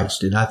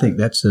Christ. And I think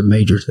that's the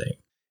major thing.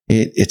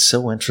 It's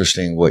so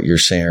interesting what you're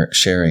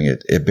sharing.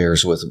 It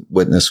bears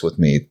witness with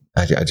me.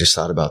 I just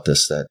thought about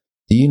this, that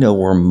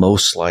we're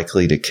most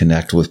likely to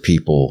connect with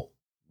people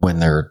when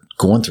they're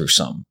going through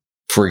something.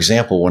 For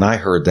example, when I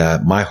heard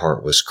that, my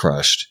heart was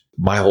crushed.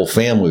 My whole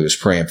family was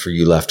praying for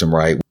you left and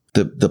right.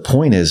 The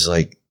point is,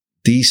 like,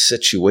 these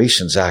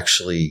situations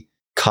actually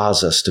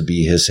cause us to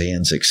be his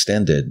hands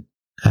extended.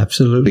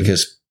 Absolutely.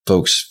 Because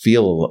folks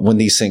feel, when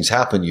these things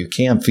happen, you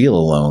can feel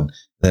alone.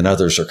 Then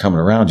others are coming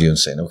around you and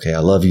saying, okay, I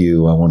love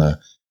you. I want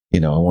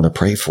to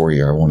pray for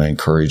you. I want to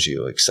encourage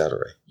you, etc.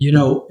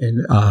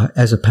 And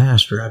as a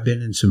pastor, I've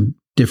been in some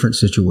different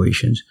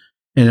situations.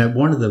 And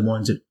one of the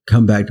ones that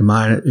come back to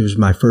mind, it was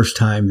my first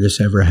time this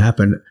ever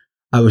happened.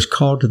 I was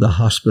called to the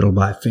hospital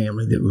by a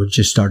family that was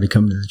just starting to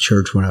come to the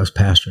church when I was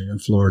pastoring in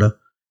Florida.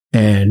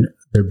 And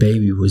their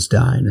baby was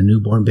dying, a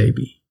newborn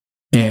baby.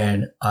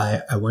 And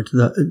I went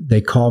they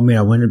called me.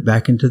 I went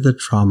back into the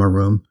trauma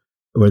room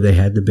where they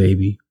had the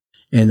baby.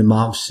 And the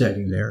mom's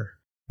sitting there,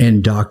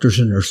 and doctors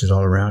and nurses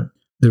all around.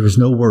 There was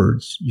no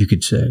words you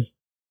could say.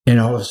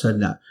 And all of a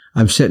sudden,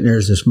 I'm sitting there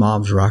as this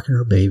mom's rocking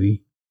her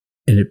baby,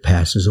 and it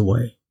passes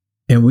away.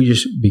 And we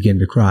just begin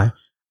to cry.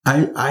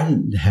 I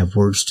didn't have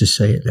words to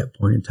say at that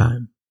point in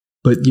time.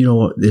 But you know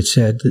what they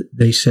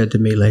said to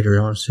me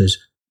later on, says,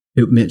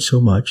 it meant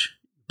so much,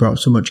 brought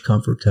so much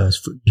comfort to us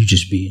for you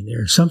just being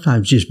there.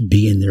 Sometimes just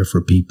being there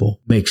for people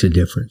makes a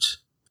difference.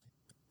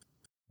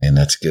 And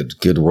that's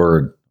good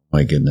word.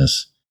 My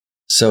goodness.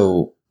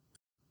 So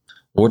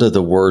what are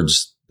the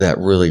words that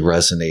really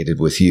resonated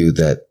with you,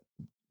 that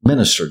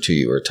ministered to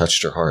you or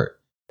touched your heart?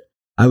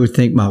 I would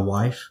think my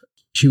wife,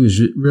 she was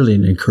really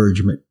an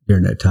encouragement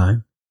during that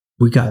time.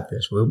 We got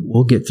this.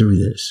 We'll get through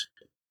this.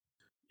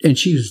 And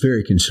she was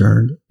very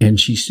concerned, and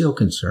she's still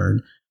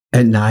concerned.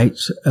 At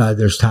nights,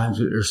 there's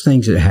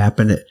things that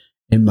happen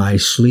in my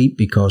sleep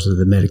because of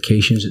the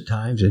medications at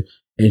times.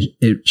 And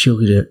she'll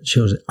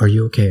say, are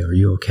you okay? Are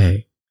you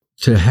okay?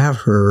 To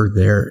have her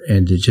there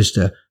and to just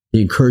the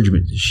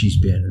encouragement that she's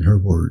been in her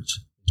words,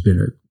 it's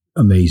been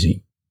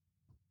amazing.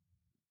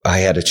 I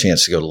had a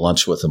chance to go to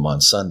lunch with them on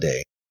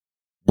Sunday.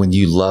 When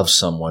you love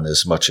someone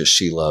as much as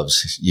she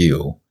loves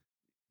you,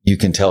 you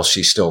can tell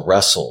she still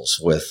wrestles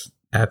with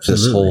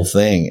this whole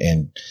thing.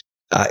 And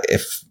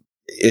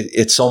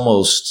it's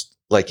almost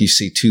like you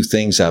see two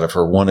things out of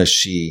her. One is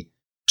she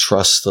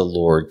trusts the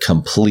Lord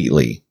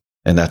completely.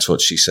 And that's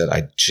what she said.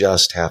 I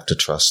just have to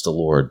trust the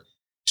Lord.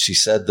 She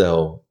said,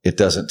 though, it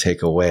doesn't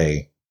take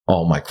away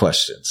all my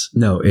questions.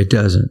 No, it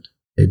doesn't.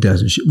 It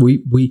doesn't.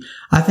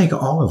 I think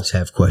all of us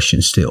have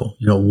questions still.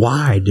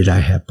 Why did I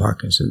have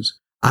Parkinson's?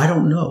 I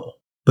don't know.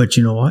 But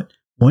you know what?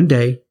 One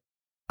day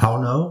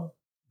I'll know,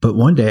 but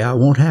one day I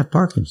won't have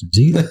Parkinson's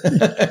either.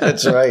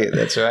 That's right.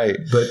 That's right.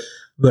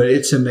 But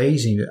it's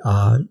amazing.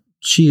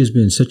 She has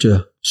been such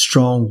a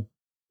strong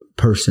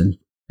person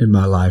in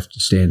my life to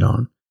stand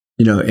on,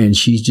 and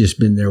she's just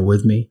been there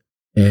with me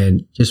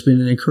and just been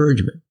an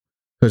encouragement.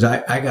 Because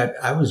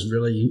I was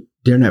really,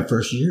 during that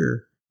first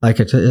year, like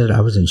I said,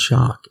 I was in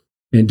shock.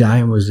 And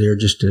Diane was there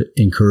just to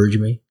encourage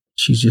me.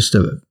 She's just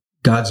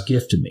God's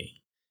gift to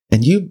me.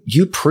 And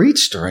you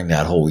preached during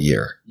that whole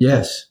year.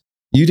 Yes.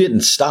 You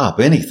didn't stop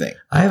anything.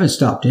 I haven't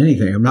stopped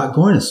anything. I'm not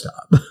going to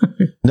stop.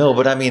 No,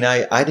 but I mean,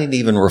 I didn't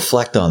even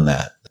reflect on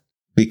that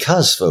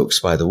because, folks,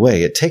 by the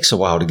way, it takes a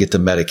while to get the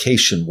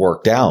medication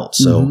worked out.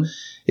 So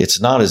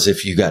it's not as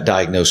if you got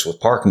diagnosed with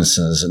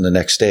Parkinson's and the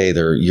next day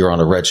you're on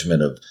a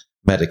regimen of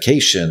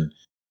medication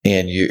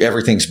and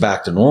everything's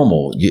back to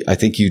normal. I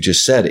think you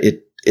just said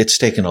it's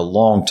taken a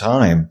long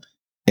time.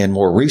 And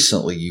more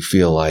recently, you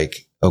feel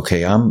like,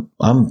 okay, I'm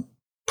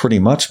pretty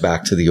much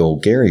back to the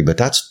old Garry, but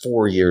that's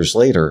 4 years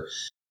later.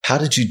 How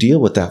did you deal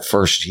with that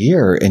first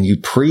year? And you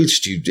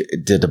preached, you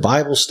did the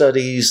Bible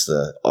studies,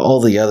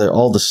 all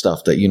the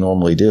stuff that you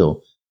normally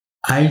do.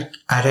 I'd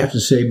have to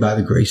say by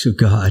the grace of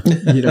God,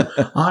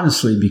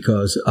 honestly,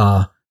 because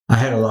I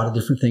had a lot of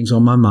different things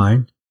on my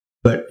mind,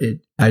 but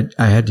I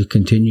had to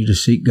continue to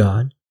seek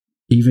God,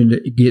 even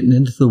getting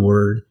into the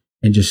Word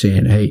and just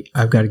saying, "Hey,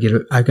 I've got to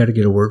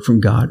get a word from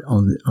God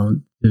on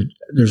I'm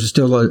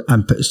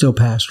still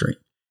pastoring,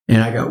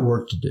 and I got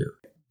work to do."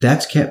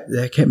 That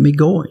kept me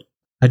going.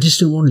 I just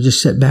didn't want to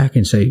just sit back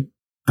and say,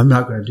 I'm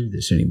not going to do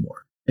this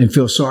anymore and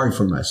feel sorry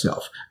for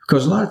myself.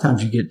 Because a lot of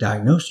times you get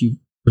diagnosed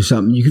with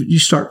something, you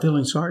start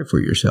feeling sorry for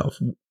yourself.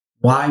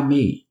 Why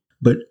me?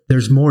 But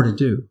there's more to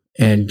do.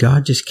 And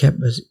God just kept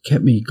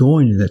me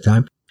going at that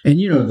time. And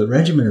the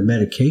regimen of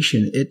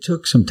medication, it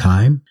took some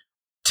time.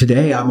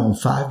 Today I'm on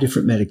 5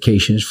 different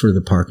medications for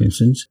the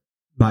Parkinson's.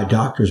 My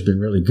doctor's been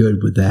really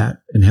good with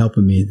that and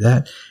helping me with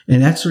that.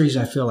 And that's the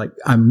reason I feel like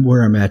I'm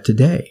where I'm at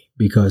today,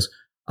 because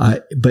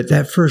but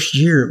that first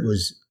year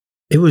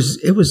it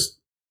was,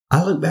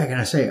 I look back and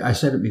I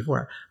said it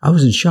before, I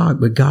was in shock,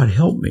 but God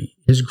helped me.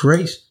 His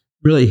grace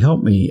really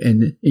helped me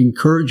and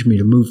encouraged me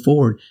to move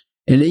forward.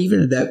 And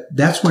even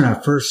that's when I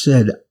first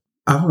said,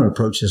 I'm going to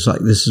approach this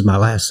like this is my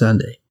last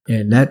Sunday.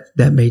 And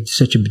that made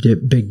such a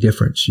big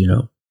difference,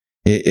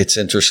 It's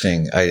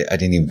interesting. I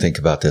didn't even think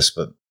about this,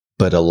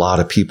 but a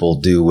lot of people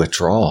do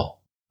withdraw.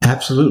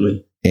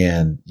 Absolutely.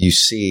 And you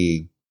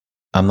see,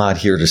 I'm not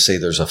here to say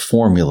there's a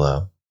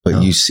formula,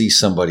 but you see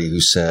somebody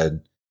who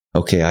said,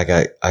 okay,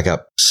 I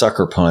got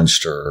sucker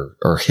punched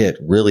or hit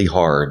really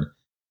hard.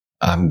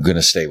 I'm going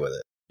to stay with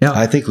it. Yeah.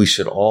 I think we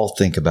should all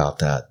think about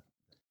that.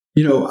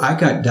 I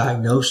got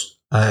diagnosed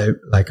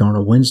like on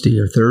a Wednesday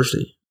or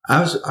Thursday.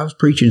 I was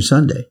preaching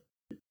Sunday.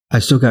 I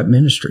still got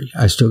ministry.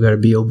 I still got to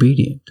be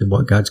obedient to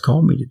what God's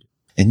called me to do.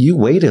 And you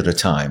waited a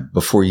time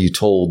before you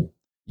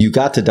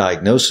got the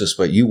diagnosis,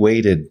 but you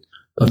waited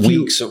a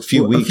few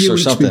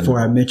weeks before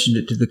I mentioned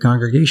it to the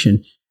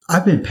congregation.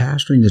 I've been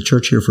pastoring the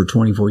church here for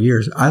 24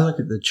 years. I look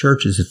at the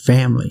church as a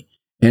family,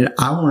 and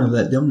I want to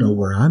let them know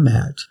where I'm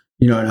at.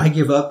 And I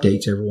give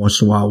updates every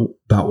once in a while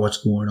about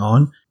what's going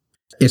on.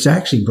 It's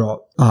actually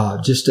brought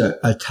just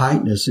a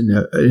tightness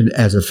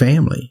as a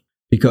family,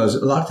 because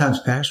a lot of times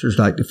pastors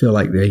like to feel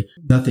like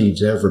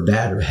nothing's ever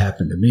bad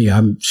happened to me.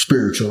 I'm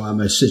spiritual.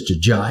 I'm such a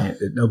giant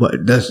that nobody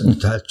doesn't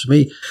touch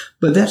me.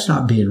 But that's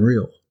not being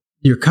real.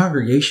 Your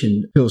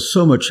congregation feels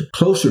so much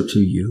closer to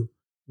you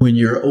when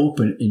you're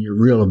open and you're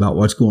real about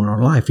what's going on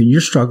in life, and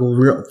you struggle with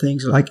real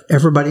things like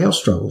everybody else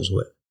struggles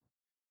with.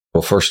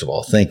 Well, first of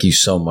all, thank you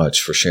so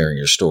much for sharing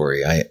your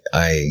story.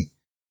 I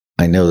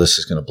know this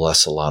is going to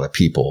bless a lot of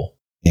people.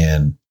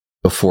 And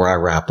before I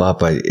wrap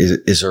up,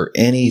 is there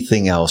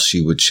anything else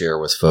you would share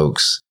with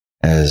folks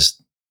as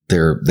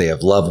they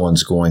have loved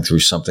ones going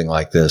through something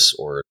like this,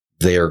 or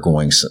they are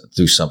going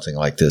through something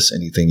like this?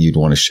 Anything you'd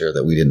want to share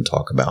that we didn't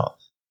talk about?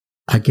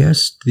 I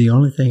guess the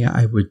only thing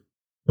I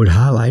would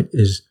highlight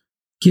is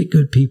get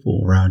good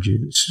people around you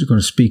that's going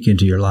to speak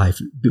into your life.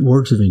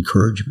 Words of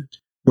encouragement,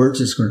 words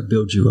that's going to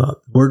build you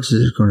up, words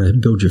that's going to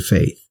build your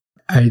faith.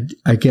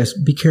 I guess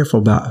be careful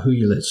about who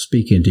you let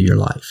speak into your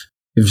life.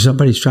 If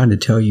somebody's trying to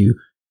tell you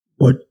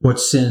what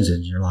sins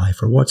in your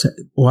life, or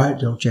why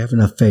don't you have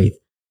enough faith,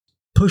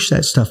 push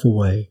that stuff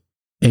away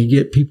and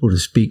get people to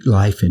speak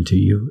life into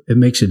you. It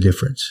makes a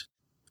difference.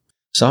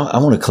 So I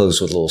want to close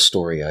with a little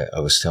story. I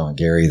was telling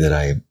Garry that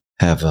I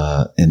have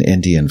an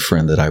Indian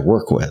friend that I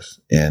work with,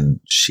 and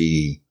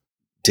she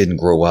didn't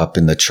grow up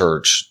in the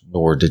church,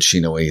 nor did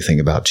she know anything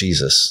about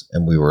Jesus.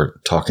 And we were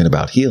talking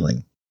about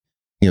healing.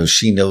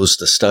 She knows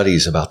the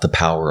studies about the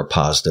power of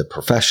positive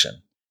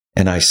profession.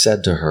 And I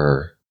said to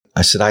her,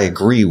 I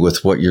agree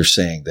with what you're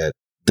saying, that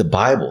the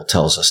Bible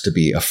tells us to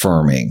be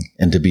affirming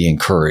and to be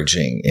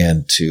encouraging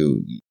and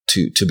to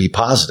be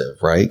positive,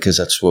 right? Because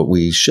that's what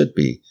we should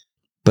be.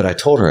 But I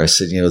told her, I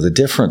said, the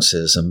difference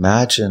is,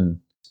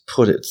 imagine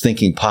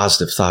thinking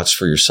positive thoughts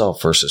for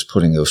yourself versus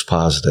putting those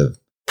positive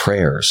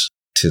prayers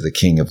to the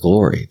King of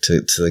Glory,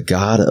 to the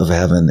God of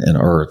heaven and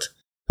earth,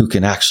 who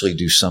can actually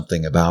do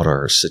something about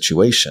our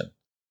situation.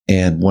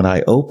 And when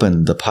I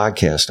opened the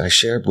podcast, I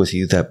shared with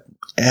you that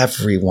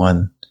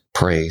everyone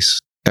prays.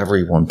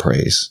 Everyone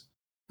prays.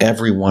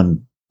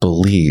 Everyone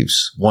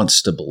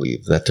wants to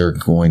believe that they're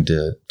going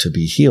to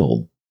be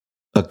healed.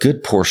 A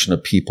good portion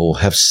of people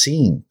have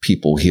seen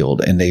people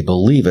healed and they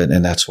believe it,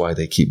 and that's why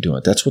they keep doing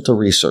it. That's what the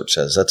research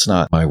says. That's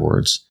not my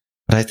words.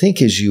 But I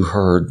think, as you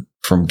heard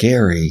from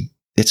Garry,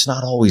 it's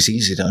not always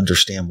easy to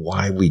understand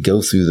why we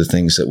go through the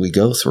things that we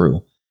go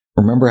through.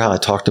 Remember how I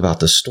talked about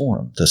the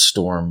storm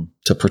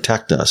to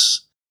protect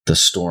us, the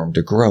storm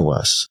to grow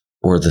us,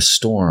 or the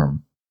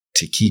storm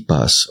to keep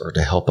us or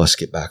to help us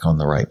get back on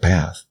the right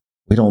path.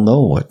 We don't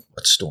know what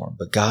storm,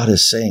 but God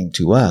is saying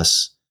to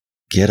us,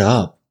 get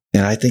up.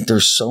 And I think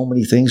there's so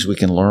many things we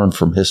can learn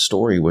from his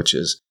story, which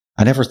is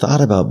I never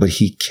thought about, but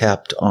he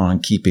kept on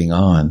keeping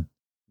on,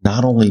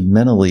 not only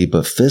mentally,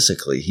 but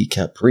physically. He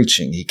kept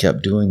preaching. He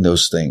kept doing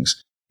those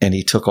things. And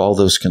he took all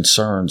those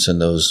concerns and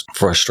those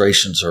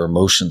frustrations or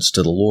emotions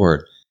to the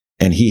Lord.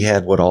 And he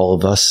had what all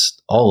of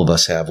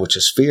us have, which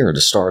is fear to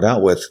start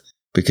out with,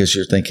 because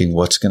you're thinking,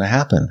 what's going to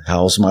happen?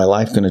 How's my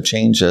life going to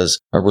change as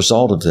a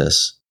result of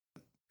this?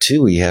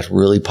 2, he had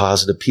really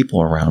positive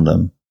people around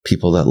him,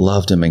 people that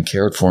loved him and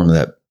cared for him,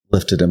 that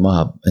lifted him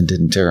up and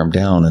didn't tear him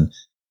down. And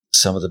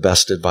some of the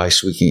best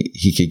advice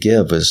he could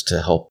give is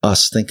to help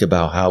us think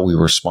about how we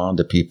respond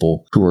to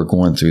people who are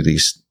going through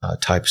these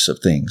types of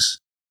things.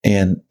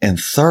 And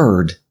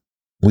 3rd,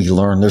 we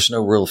learn there's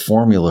no real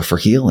formula for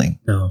healing.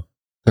 No.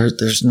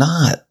 There's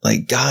not.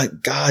 Like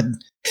God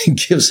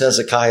gives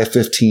Hezekiah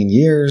 15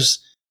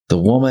 years. The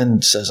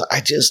woman says,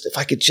 if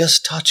I could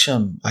just touch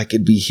him, I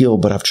could be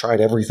healed, but I've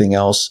tried everything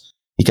else.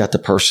 You got the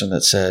person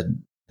that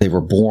said they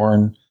were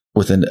born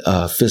with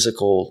a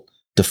physical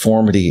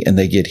deformity and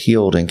they get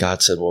healed, and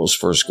God said, well, it was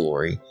for his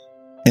glory.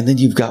 And then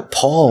you've got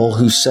Paul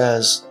who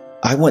says,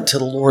 I went to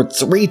the Lord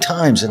 3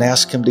 times and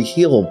asked him to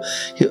heal,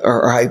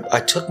 or I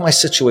took my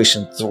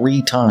situation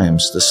 3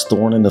 times, this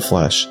thorn in the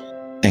flesh,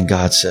 and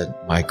God said,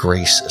 my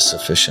grace is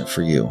sufficient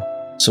for you.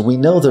 So we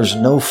know there's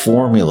no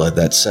formula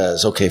that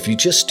says, okay, if you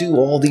just do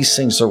all these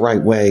things the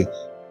right way,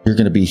 you're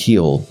going to be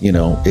healed.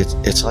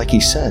 It's like he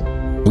said,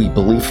 we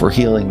believe for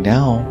healing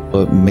now,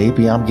 but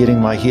maybe I'm getting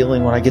my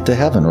healing when I get to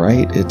heaven,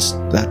 right?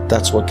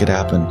 That's what could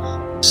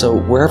happen. So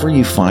wherever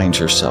you find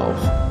yourself,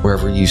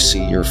 wherever you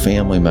see your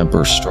family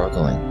members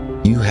struggling,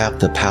 you have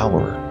the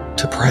power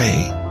to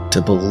pray,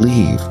 to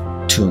believe,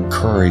 to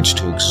encourage,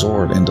 to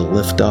exhort, and to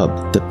lift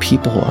up the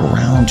people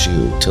around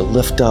you, to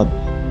lift up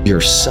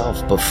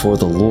yourself before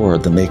the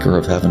Lord, the maker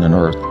of heaven and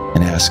earth,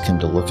 and ask him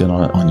to look in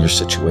on your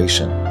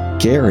situation.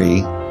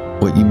 Gary,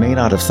 what you may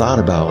not have thought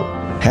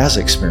about, has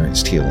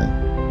experienced healing.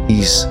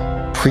 He's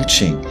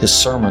preaching. His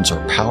sermons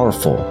are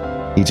powerful.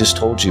 He just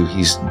told you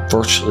he's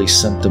virtually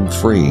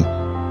symptom-free.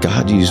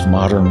 God used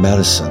modern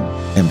medicine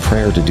and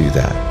prayer to do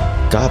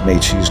that. God may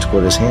choose to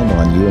put his hand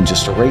on you and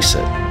just erase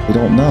it. We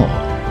don't know.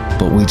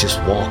 But we just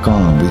walk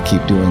on. We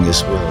keep doing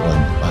his will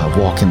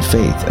and walk in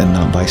faith and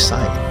not by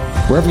sight.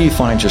 Wherever you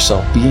find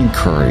yourself, be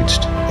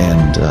encouraged.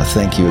 And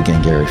thank you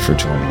again, Gary, for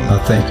joining me.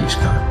 Oh, thank you,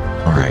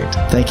 Scott. All right.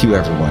 Thank you,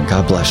 everyone.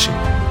 God bless you.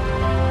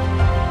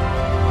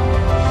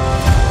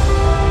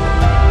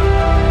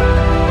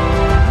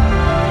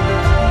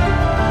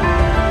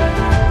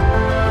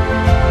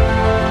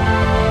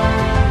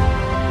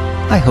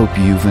 I hope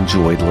you've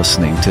enjoyed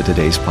listening to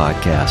today's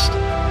podcast.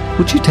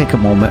 Would you take a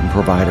moment and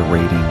provide a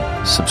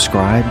rating,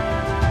 subscribe,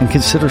 and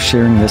consider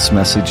sharing this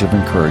message of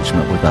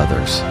encouragement with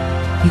others?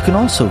 You can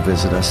also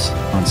visit us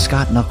on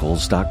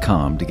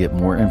scottnuckles.com to get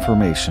more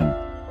information.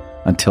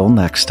 Until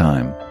next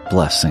time,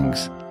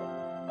 blessings.